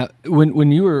 Now,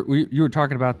 when you were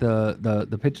talking about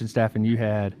the pitching staff, and you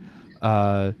had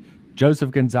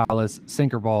Joseph Gonzalez,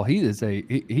 sinker ball. He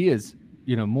is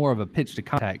more of a pitch to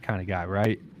contact kind of guy,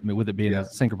 right? I mean, with it being a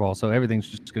sinker ball, so everything's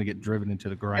just going to get driven into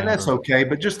the ground. And that's okay,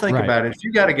 but just think about it. If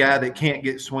you got a guy that can't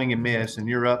get swing and miss, and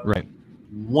you're up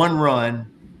 1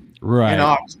 run in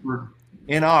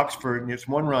Oxford, and it's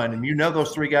 1 run, and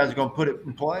those 3 guys are going to put it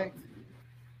in play.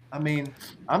 I mean,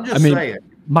 I'm just saying.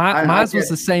 Mine was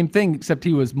the same thing, except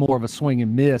he was more of a swing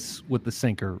and miss with the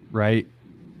sinker, right?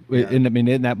 Yeah.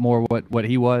 Isn't that more what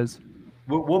he was?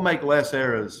 We'll make less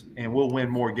errors and we'll win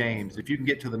more games if you can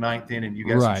get to the 9th inning. You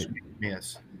got some swing and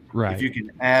miss. Right. If you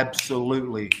can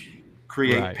absolutely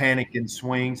create panic and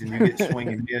swings and you get swing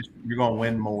and miss, you're going to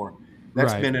win more.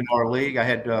 That's been in our league. I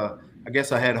had,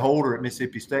 I had Holder at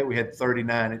Mississippi State. We had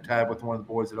 39. It tied with one of the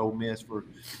boys at Ole Miss for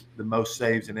the most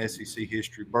saves in SEC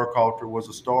history. Burkhalter was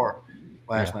a star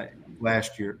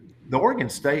last year. The Oregon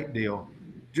State deal,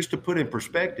 just to put in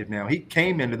perspective now, he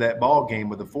came into that ball game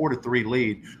with a 4-3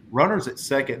 lead, runners at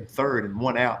second and third, and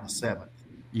 1 out in the 7th.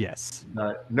 Yes.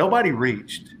 Nobody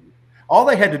reached. All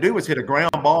they had to do was hit a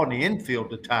ground ball in the infield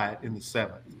to tie it in the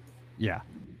 7th. Yeah.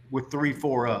 With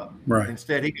 3-4 up. Right.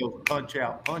 Instead, he goes punch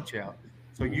out, punch out.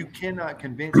 So you cannot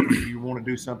convince me if you want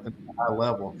to do something at a high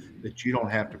level that you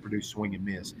don't have to produce swing and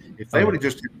miss. If they would have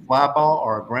just hit a fly ball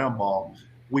or a ground ball,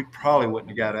 we probably wouldn't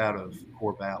have got out of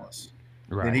Corvallis.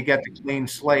 Right. And he got the clean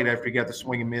slate after he got the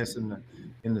swing and miss in the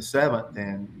 7th.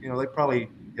 And, they probably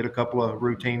hit a couple of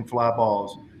routine fly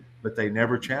balls, but they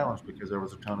never challenged because there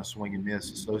was a ton of swing and miss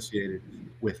associated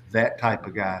with that type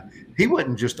of guy. He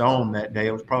wasn't just on that day.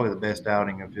 It was probably the best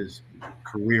outing of his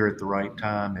career at the right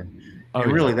time.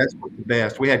 And really, that's what's the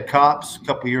best. We had Cops a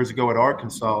couple of years ago at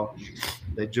Arkansas.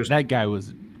 That guy was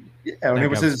 – and it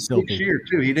was his 6th year,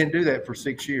 too. He didn't do that for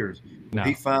 6 years. No.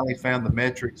 He finally found the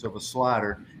metrics of a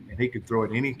slider, and he could throw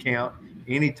it any count,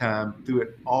 anytime, threw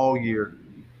it all year.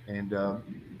 And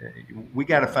we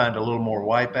got to find a little more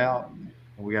wipeout.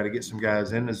 We got to get some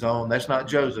guys in the zone. That's not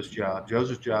Joseph's job.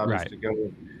 Joseph's job is to go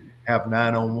and have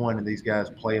 9-on-1 and these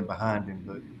guys playing behind him.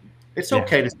 But it's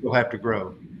okay to still have to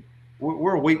grow.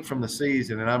 We're a week from the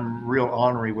season, and I'm real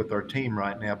ornery with our team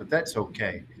right now, but that's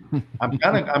okay. I'm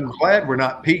glad we're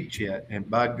not peaked yet, and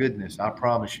by goodness, I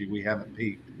promise you, we haven't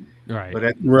peaked. Right. But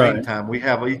at the same time, we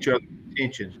have each other's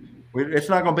attention. It's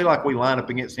not going to be like we line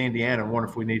up against Indiana and wonder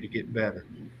if we need to get better.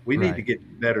 We need to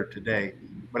get better today.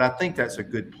 But I think that's a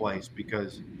good place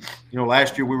because,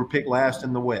 last year we were picked last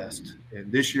in the West,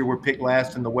 and this year we're picked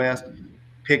last in the West,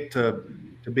 picked to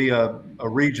be a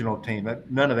regional team.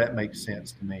 None of that makes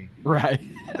sense to me. Right.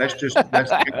 That's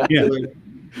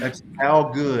how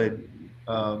good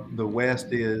the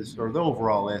West is, or the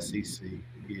overall SEC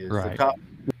is. Right. The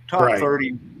top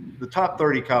 30. The top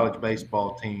 30 college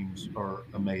baseball teams are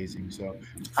amazing. So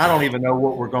I don't even know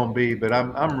what we're going to be, but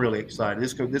I'm really excited.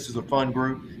 This is a fun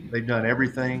group. They've done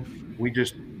everything. We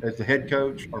just, as the head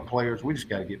coach, our players, we just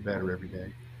got to get better every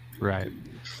day. Right.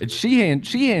 And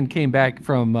Sheehan came back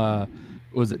from,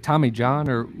 was it Tommy John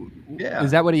or is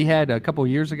that what he had a couple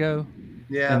of years ago?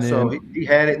 Yeah. So he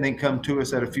had it and then come to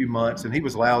us at a few months, and he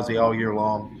was lousy all year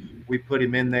long. We put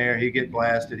him in there. He get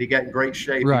blasted. He got in great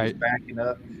shape. Right. He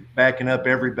was backing up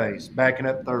every base, backing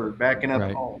up third, backing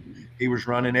up home. He was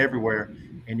running everywhere.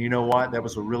 And you know what? That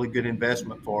was a really good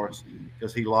investment for us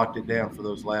because he locked it down for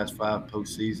those last 5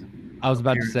 postseason. I was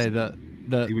about to say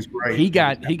he was great. He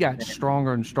got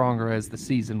stronger and stronger as the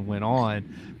season went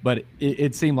on, but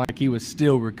it seemed like he was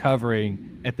still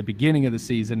recovering at the beginning of the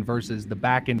season versus the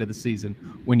back end of the season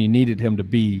when you needed him to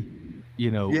be,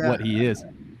 what he is.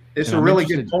 It's a really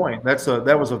good point.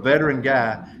 That was a veteran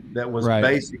guy that was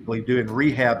basically doing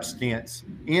rehab stints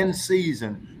in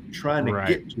season, trying to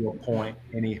get to a point,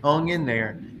 and he hung in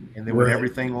there. And then when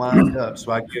everything lined up,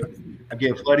 so I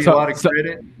give Huddy a lot of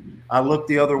credit. I looked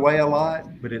the other way a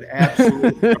lot, but it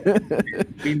absolutely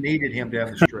we needed him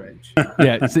down the stretch.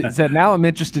 Yeah. So now I'm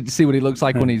interested to see what he looks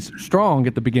like when he's strong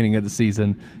at the beginning of the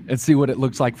season, and see what it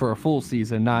looks like for a full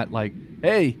season. Not like,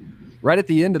 hey, right at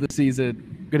the end of the season,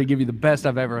 going to give you the best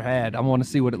I've ever had. I want to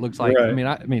see what it looks like. Right.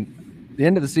 I mean, the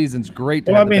end of the season's great.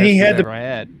 Well, he had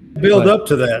to build up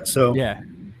to that. So yeah,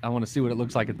 I want to see what it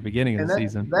looks like at the beginning of the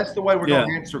season. That's the way we're going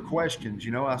to answer questions.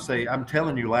 I say, I'm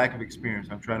telling you, lack of experience.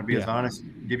 I'm trying to be as honest,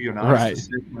 give you an honest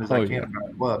assessment as I can about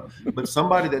the club. But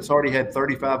somebody that's already had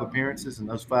 35 appearances in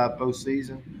those 5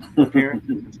 postseason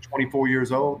appearances, is 24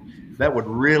 years old, that would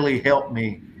really help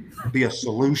me be a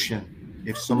solution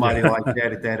if somebody like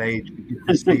that at that age could get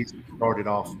the season started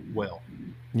off well.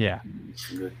 Yeah.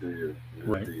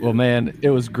 Right. Well, man,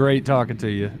 it was great talking to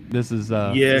you. This is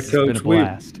this Coach, has been a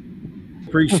blast.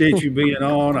 Appreciate you being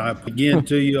on. I again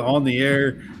to you on the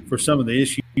air for some of the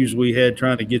issues we had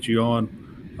trying to get you on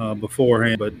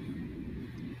beforehand, but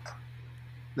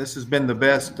this has been the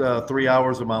best 3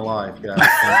 hours of my life, guys.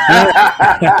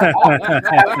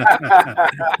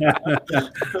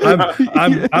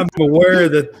 I'm aware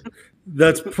that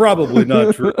that's probably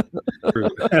not true.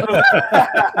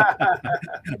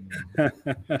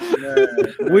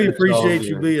 We appreciate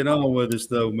you being on with us,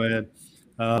 though, man.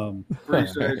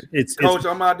 Appreciate it. Coach,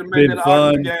 I'm out to make that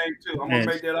Oxford game, too. I'm going to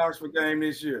make that Oxford game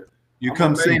this year. You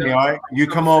come see me, all right? You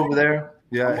come over there.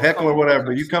 Yeah, heckle or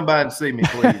whatever. You come by and see me,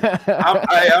 please.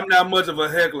 I'm not much of a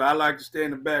heckler. I like to stay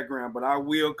in the background, but I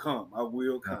will come.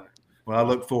 Well, I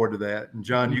look forward to that. And,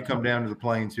 John, you come down to the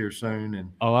Plains here soon.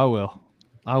 And I will.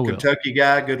 Kentucky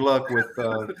guy, good luck with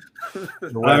the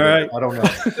weather. All right. I don't know.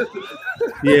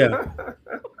 Yeah.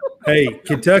 Hey,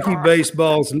 Kentucky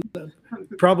baseball's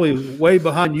probably way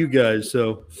behind you guys,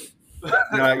 so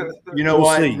You know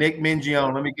what? See. Nick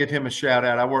Mingione, let me give him a shout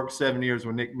out. I worked 7 years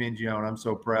with Nick Mingione. I'm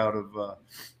so proud of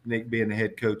Nick being the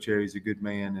head coach there. He's a good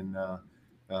man. And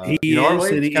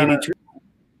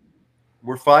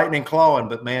we're fighting and clawing,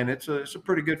 but man, it's a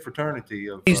pretty good fraternity.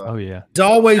 He's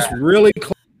always really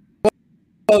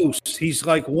close. He's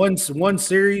like one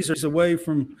series away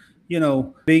from,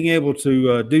 being able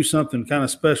to do something kind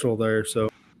of special there. So.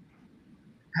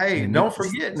 Hey, don't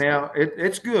forget now,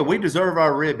 it's good. We deserve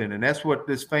our ribbon, and that's what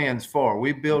this fan's for.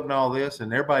 We're building all this,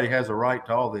 and everybody has a right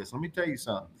to all this. Let me tell you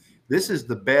something. This is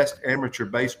the best amateur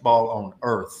baseball on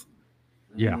earth.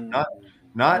 Yeah.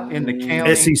 Not in the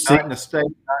county, SEC. not in the state, not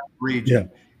in the region.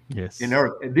 Yeah. Yes. In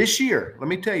earth. This year, let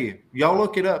me tell you, y'all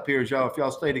look it up here if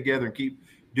y'all stay together and keep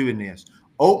doing this.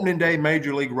 Opening day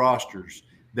major league rosters,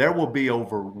 there will be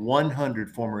over 100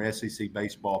 former SEC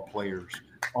baseball players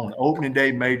on opening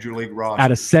day major league roster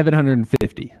out of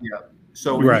 750. Yeah.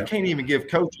 So you can't even give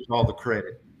coaches all the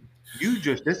credit.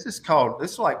 This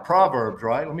is like Proverbs,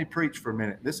 right? Let me preach for a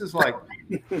minute. This is like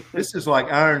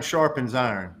iron sharpens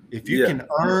iron. If you can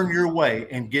earn your way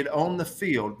and get on the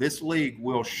field, this league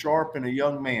will sharpen a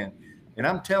young man. And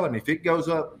I'm telling you, if it goes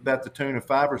up about the tune of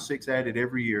 5 or 6 added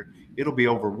every year, it'll be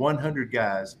over 100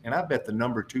 guys. And I bet the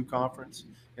number 2 conference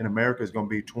in America is going to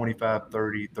be 25,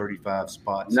 30, 35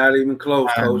 spots. Not even close,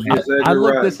 Coach. I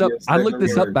looked this up. I looked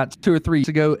this up about 2 or 3 years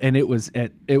ago, and it was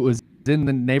in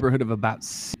the neighborhood of about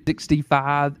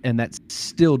 65, and that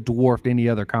still dwarfed any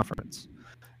other conference.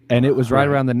 And it was right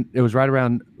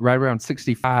around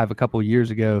 65 a couple of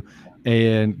years ago,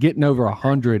 and getting over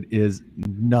 100 is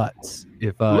nuts.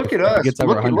 Look at us. It gets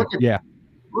over 100,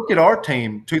 look at our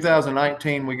team.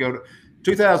 2019, we go to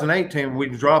 2018. We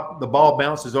drop the ball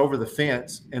bounces over the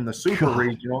fence in the super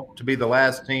regional to be the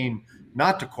last team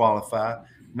not to qualify.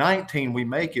 19, we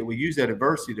make it. We use that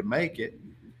adversity to make it.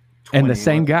 20, and the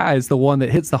same guy is the one that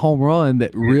hits the home run that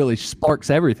really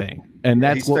sparks everything. And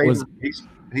that's what was.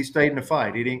 He stayed in the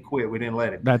fight. He didn't quit. We didn't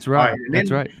let him. That's right.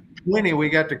 That's right. 20, we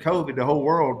got to COVID. The whole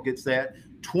world gets that.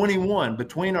 21,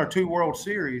 between our 2 World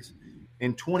Series,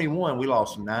 in 21, we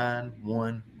lost 9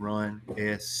 one-run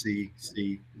SEC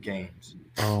games.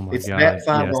 Oh, my God. It's that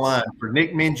final line for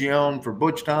Nick Mingione, for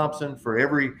Butch Thompson, for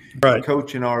every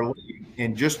coach in our league.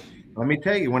 And just let me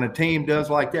tell you, when a team does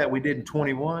like that, we did in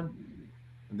 21,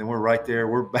 and then we're right there.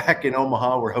 We're back in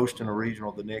Omaha. We're hosting a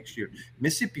regional the next year.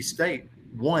 Mississippi State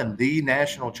won the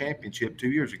national championship 2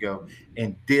 years ago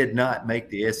and did not make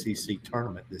the SEC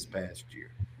tournament this past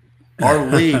year. Our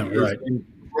league is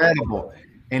incredible.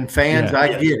 And fans, I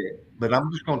get it. But I'm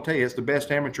just going to tell you, it's the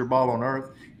best amateur ball on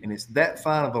earth, and it's that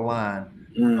fine of a line.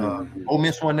 Ole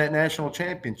Miss won that national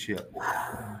championship.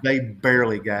 They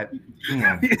barely got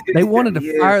in. They wanted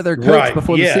to fire their coach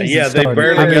before the season started. They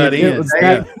barely got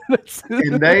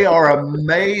in. And they are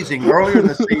amazing. Earlier in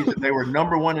the season, they were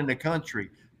number 1 in the country,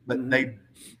 but they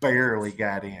barely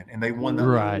got in, and they won the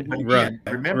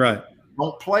Remember,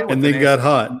 don't play with. And they got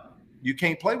hot. You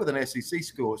can't play with an SEC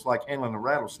school. It's like handling a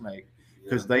rattlesnake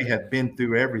because they have been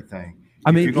through everything.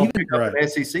 I mean, if you're going to pick up an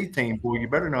SEC team, boy, you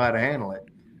better know how to handle it.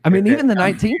 I mean, even the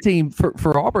 19 team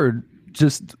for Auburn,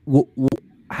 just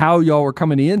how y'all were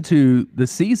coming into the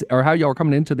season, or how y'all were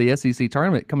coming into the SEC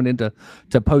tournament, coming into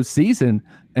postseason,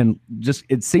 and just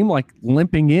it seemed like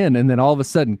limping in, and then all of a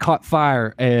sudden caught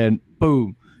fire, and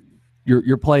boom,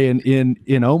 you're playing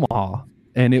in Omaha,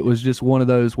 and it was just one of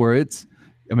those where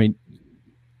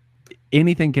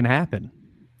anything can happen,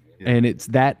 and it's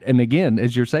that, and again,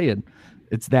 as you're saying,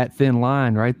 it's that thin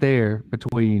line right there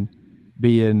between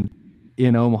being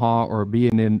in Omaha or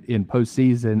being in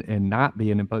postseason and not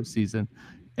being in postseason.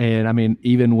 And I mean,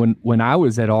 even when I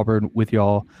was at Auburn with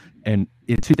y'all, and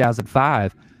in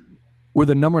 2005, we're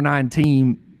the number 9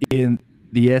 team in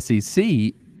the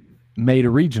SEC, made a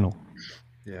regional.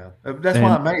 Yeah, that's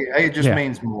why I made it. It just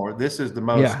means more. This is the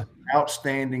most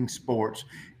outstanding sports,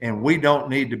 and we don't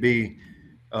need to be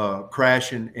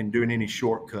crashing and doing any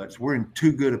shortcuts. We're in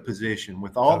too good a position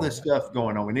with all this stuff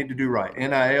going on. We need to do right.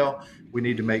 NIL, we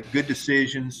need to make good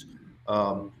decisions.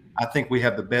 I think we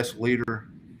have the best leader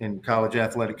in college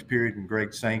athletics, period, and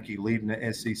Greg Sankey leading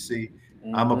the SEC.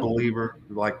 I'm a believer,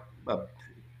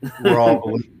 we're all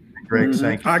believers in Greg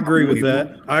Sankey. I agree with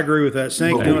that.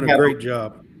 Sankey doing a great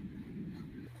job.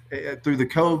 Through the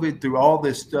COVID, through all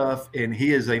this stuff, and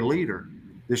he is a leader.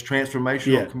 This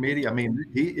transformational committee, I mean,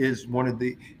 he is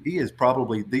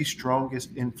probably the strongest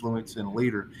influence and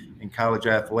leader in college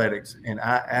athletics, and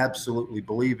I absolutely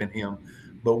believe in him.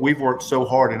 But we've worked so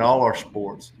hard in all our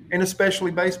sports, and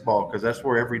especially baseball, because that's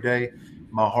where every day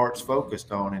my heart's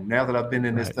focused on. And now that I've been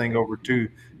in this thing over 2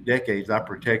 decades, I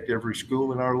protect every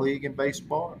school in our league in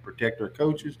baseball. I protect our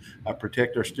coaches. I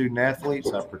protect our student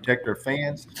athletes. I protect our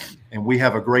fans. And we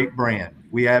have a great brand.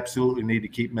 We absolutely need to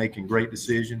keep making great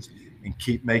decisions and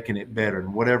keep making it better.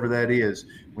 And whatever that is,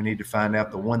 we need to find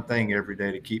out the one thing every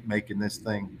day to keep making this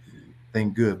thing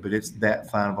good. But it's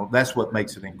that final. That's what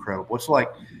makes it incredible. It's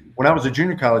like when I was a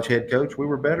junior college head coach, we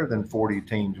were better than 40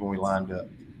 teams when we lined up.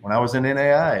 When I was in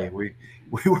NAIA,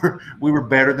 we were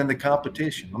better than the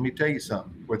competition. Let me tell you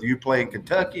something. Whether you play in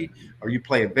Kentucky or you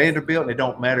play at Vanderbilt, and it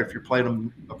don't matter if you're playing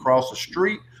them across the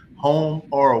street, home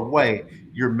or away,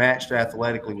 you're matched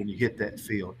athletically when you hit that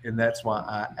field. And that's why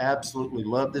I absolutely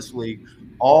love this league.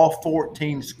 All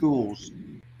 14 schools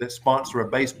that sponsor a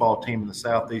baseball team in the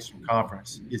Southeastern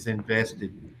Conference is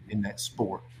invested in that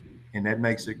sport, and that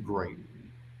makes it great.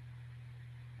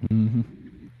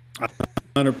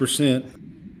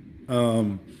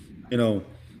 100%.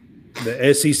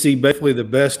 The SEC basically the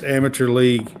best amateur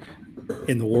league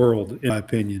in the world, in my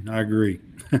opinion. I agree.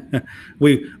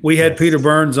 we had Peter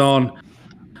Burns on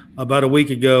about a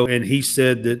week ago, and he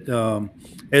said that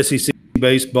SEC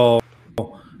baseball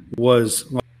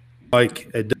was like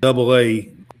a AA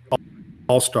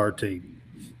all-star team.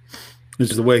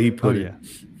 This is the way he put it.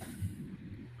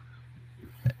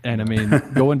 And I mean,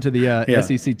 going to the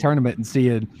SEC tournament and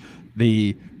seeing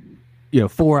the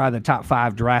 4 out of the top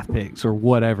 5 draft picks or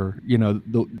whatever,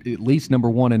 at least number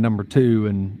 1 and number 2,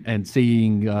 and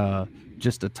seeing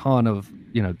just a ton of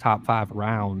top 5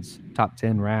 rounds, top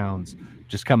 10 rounds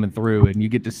just coming through, and you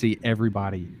get to see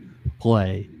everybody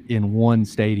play in one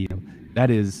stadium. That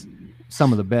is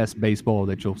some of the best baseball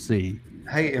that you'll see.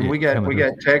 Hey, and we got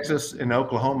Texas and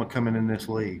Oklahoma coming in this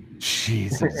league.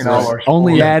 Jesus, in all our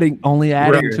only adding to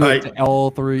right. it to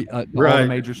all 3 all the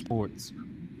major sports.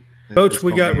 Coach,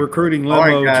 we got recruiting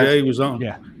limo. Right, Jay was on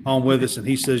with us, and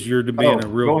he says you're to being a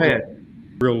real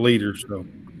leader. So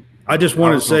I just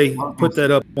wanted to say, put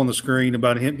that up on the screen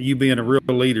about you being a real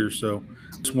leader. So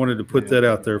just wanted to put that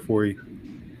out there for you.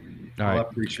 All right, I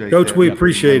appreciate Coach. That. We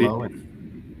appreciate it.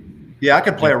 Yeah, I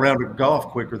could play a round of golf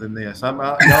quicker than this. Y'all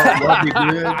be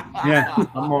good. Yeah,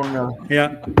 I'm on.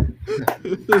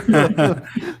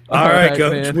 All right,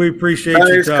 Coach. Man. We appreciate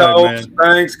your time, Coach. Man.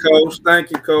 Thanks, Coach. Thank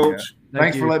you, Coach. Yeah.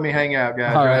 Thanks for letting me hang out,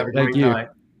 guys. All right, have a great night.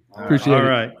 Appreciate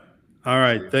it. All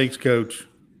right. Thanks, Coach.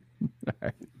 All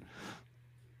right.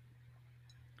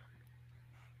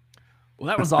 Well,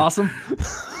 that was awesome.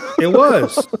 It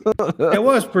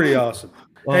was pretty awesome.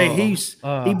 Hey, he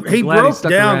broke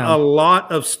down a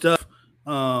lot of stuff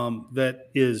that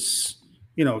is,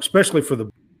 especially for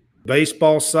the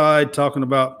baseball side, talking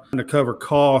about trying to cover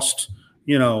cost,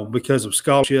 because of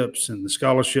scholarships and the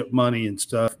scholarship money and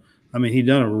stuff. I mean, he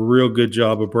done a real good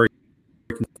job of breaking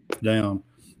down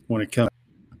when it comes,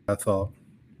 I thought.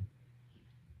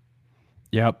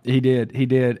 Yep, he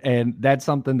did. And that's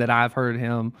something that I've heard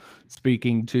him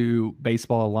speaking to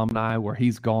baseball alumni, where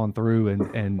he's gone through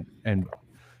and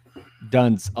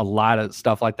done a lot of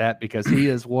stuff like that, because he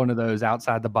is one of those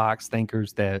outside the box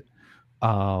thinkers that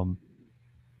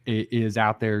is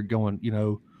out there going,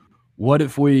 what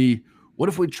if we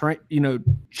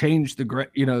change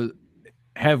the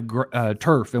have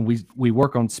turf, and we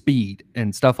work on speed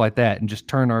and stuff like that, and just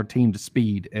turn our team to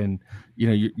speed, and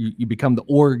you become the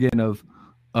Oregon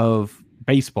of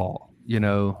baseball,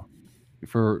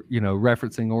 for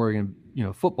referencing Oregon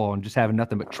football, and just having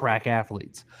nothing but track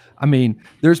athletes. I mean,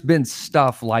 there's been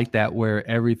stuff like that where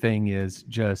everything is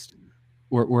just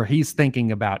where he's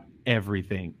thinking about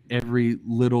everything, every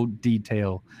little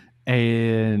detail,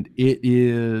 and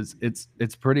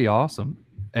it's pretty awesome.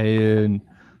 And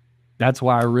that's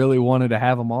why I really wanted to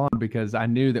have him on, because I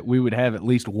knew that we would have at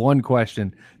least one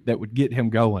question that would get him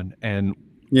going. And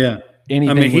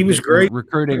anything. He was great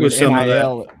recruiting with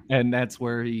NIL, and that's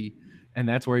where he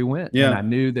went. Yeah. And I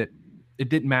knew that it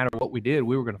didn't matter what we did,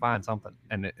 we were going to find something.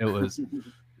 And it was,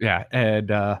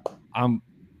 And I'm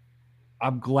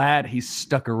glad he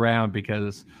stuck around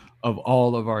because of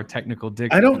all of our technical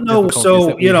difficulties. I don't know.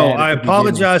 So, I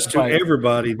apologize to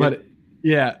everybody. But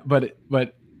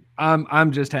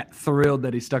I'm just thrilled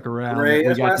that he stuck around. Great.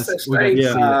 That's why I said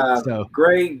stay positive.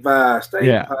 Great vibe.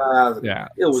 Stay positive. Yeah.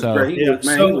 It was great. He was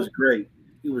great.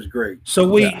 He was great.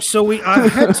 So I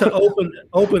had to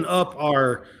open up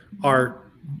our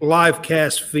live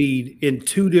cast feed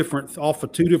off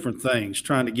of two different things,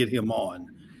 trying to get him on.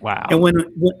 Wow. And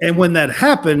when that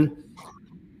happened,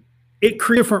 it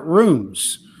created different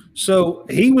rooms. So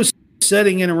he was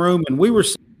sitting in a room and we were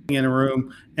sitting in a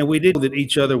room, and we didn't know that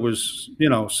each other was,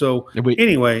 so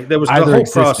anyway, there was the whole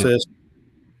process.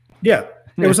 Yeah.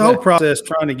 It was a whole process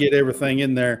trying to get everything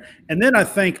in there. And then I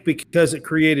think because it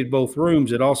created both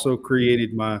rooms, it also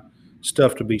created my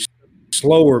stuff to be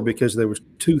slower because there was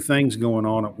two things going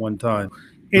on at one time.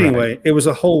 Anyway, It was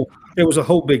a whole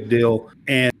big deal,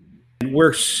 and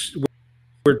we're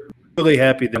really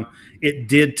happy that it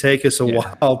did take us a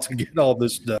while to get all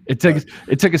this done. It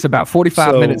took us about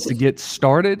 45 minutes to get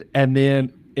started, and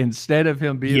then instead of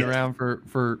him being around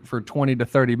for 20 to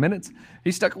 30 minutes,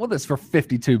 he stuck with us for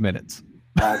 52 minutes.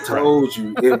 I told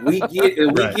you, if we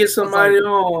get somebody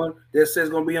on that says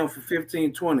going to be on for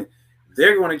 15, 20,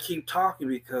 they're going to keep talking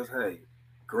because, hey,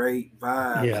 great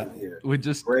vibes in here. We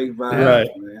just great vibes,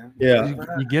 man. Yeah,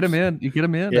 you get them in,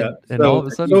 and all of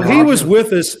a sudden. So he was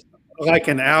with us like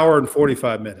an hour and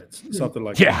 45 minutes, something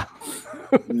like that.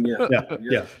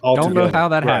 Yeah. Don't know how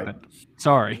that happened.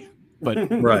 Sorry,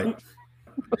 but right.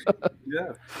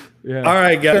 Yeah. All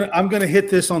right, guys. I'm going to hit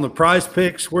this on the Prize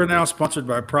Picks. We're now sponsored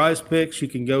by Prize Picks. You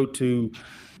can go to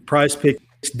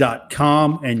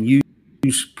prizepicks.com and use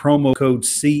promo code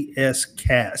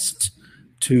CSCast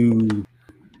to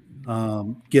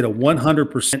get a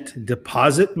 100%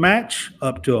 deposit match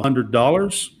up to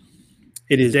 $100.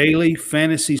 It is daily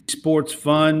fantasy sports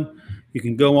fun. You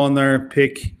can go on there and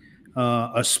pick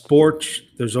a sport.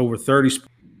 There's over 30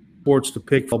 sports to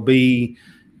pick. There'll be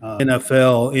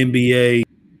NFL, NBA,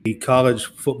 college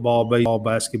football, baseball,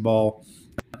 basketball,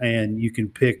 and you can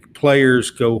pick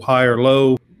players, go high or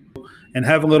low, and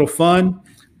have a little fun.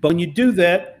 But when you do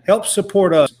that, help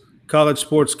support us, College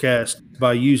SportsCast,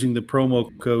 by using the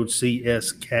promo code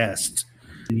CSCast,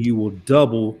 and you will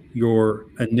double your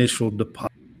initial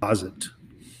deposit.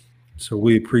 So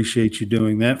we appreciate you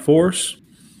doing that for us.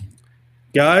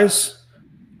 Guys,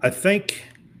 I think,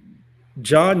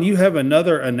 John, you have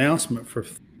another announcement for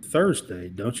Thursday,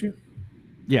 don't you?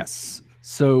 Yes.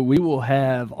 So we will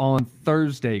have on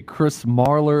Thursday Chris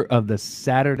Marler of the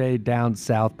Saturday Down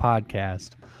South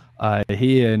podcast.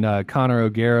 He and Connor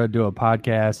O'Gara do a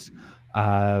podcast.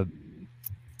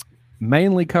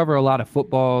 Mainly cover a lot of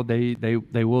football. They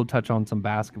will touch on some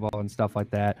basketball and stuff like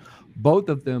that. Both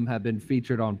of them have been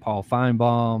featured on Paul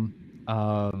Feinbaum.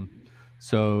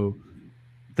 So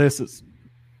this is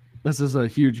a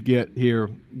huge get here,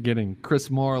 getting Chris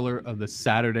Marler of the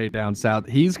Saturday Down South.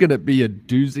 He's going to be a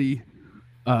doozy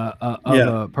of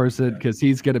a person because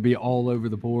he's going to be all over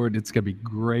the board. It's going to be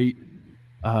great.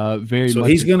 So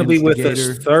he's going to be with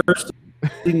us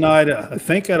Thursday night, I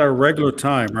think at our regular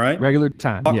time, right? Regular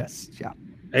time, yes. Yeah.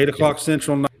 8 o'clock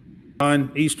Central,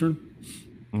 9 Eastern.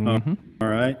 Mm-hmm. All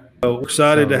right. So we're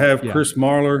excited to have Chris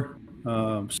Marler,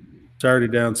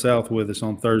 Saturday Down South, with us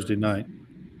on Thursday night.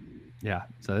 Yeah,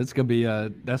 so it's gonna be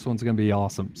this one's gonna be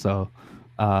awesome. So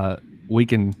we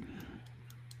can.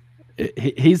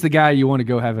 He's the guy you want to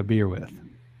go have a beer with.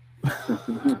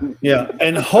 Yeah,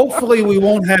 and hopefully we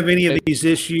won't have any of these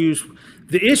issues.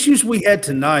 The issues we had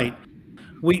tonight,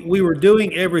 we were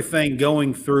doing everything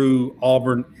going through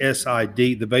Auburn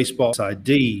SID, the baseball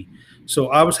SID. So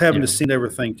I was having to send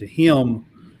everything to him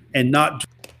and not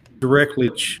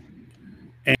directly.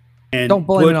 And don't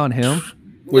blame it on him.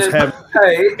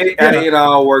 It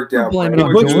all worked out.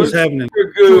 Butch was having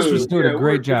Butch was doing a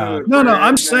great job. No,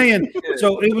 I'm saying.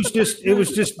 So it was just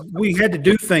we had to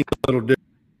do things a little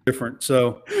different.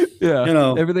 So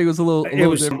everything was a little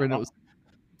different.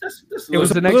 It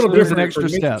was an extra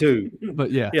step too.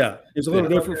 But it was a little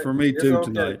different for me too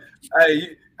tonight.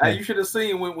 Hey, you should have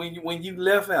seen when you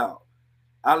left out.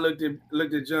 I looked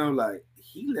at John like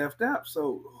he left out.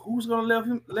 So who's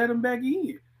gonna let him back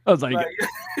in? I was like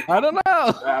I don't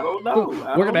know.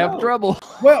 We're gonna have trouble.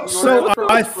 Well, so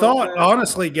I thought,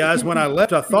 honestly, guys, when I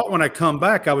left, I thought when I come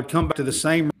back, I would come back to the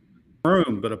same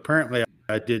room, but apparently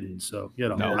I didn't. So I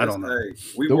don't know. Hey,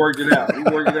 we worked it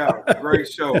out. Great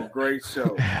show.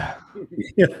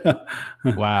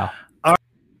 Wow. All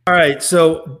right.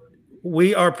 So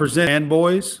we are presenting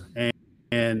Fanboys,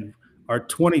 and our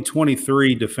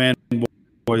 2023 Defend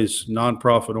Boys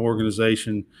nonprofit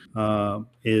organization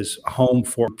is home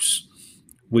for us.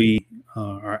 We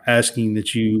are asking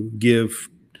that you give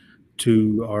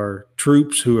to our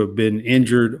troops who have been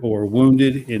injured or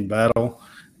wounded in battle,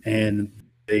 and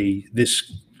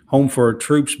this Home for Our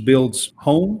Troops builds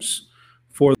homes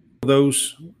for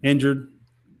those injured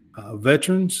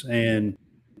veterans, and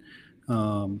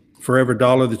for every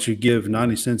dollar that you give,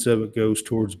 90 cents of it goes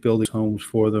towards building homes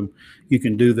for them. You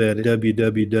can do that at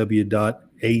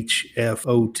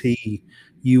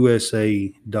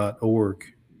www.hfotusa.org.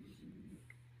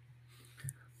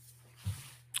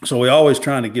 So we're always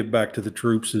trying to give back to the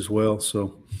troops as well.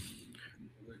 So,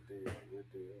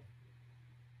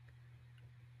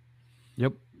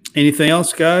 yep. Anything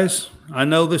else, guys? I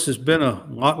know this has been a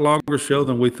lot longer show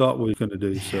than we thought we were going to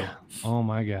do. So, oh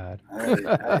my God,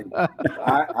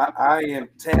 I am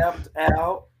tapped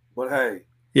out, but hey,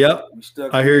 yep,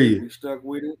 I hear you. We stuck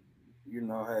with it,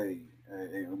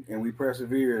 and we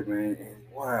persevered, man. And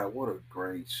wow, what a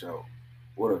great show!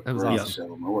 What a great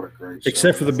show, man! What a great show!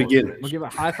 Except for the beginning. We'll give a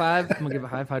high five. I'm gonna give a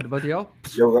high five to both of y'all.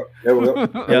 There we go.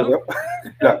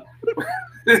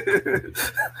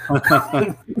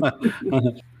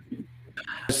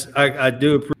 I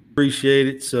do appreciate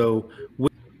it. So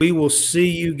we will see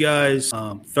you guys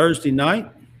Thursday night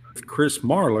with Chris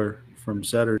Marlar from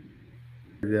Saturday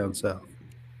Down South.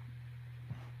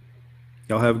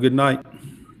 Y'all have a good night.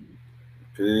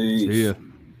 Peace. See ya.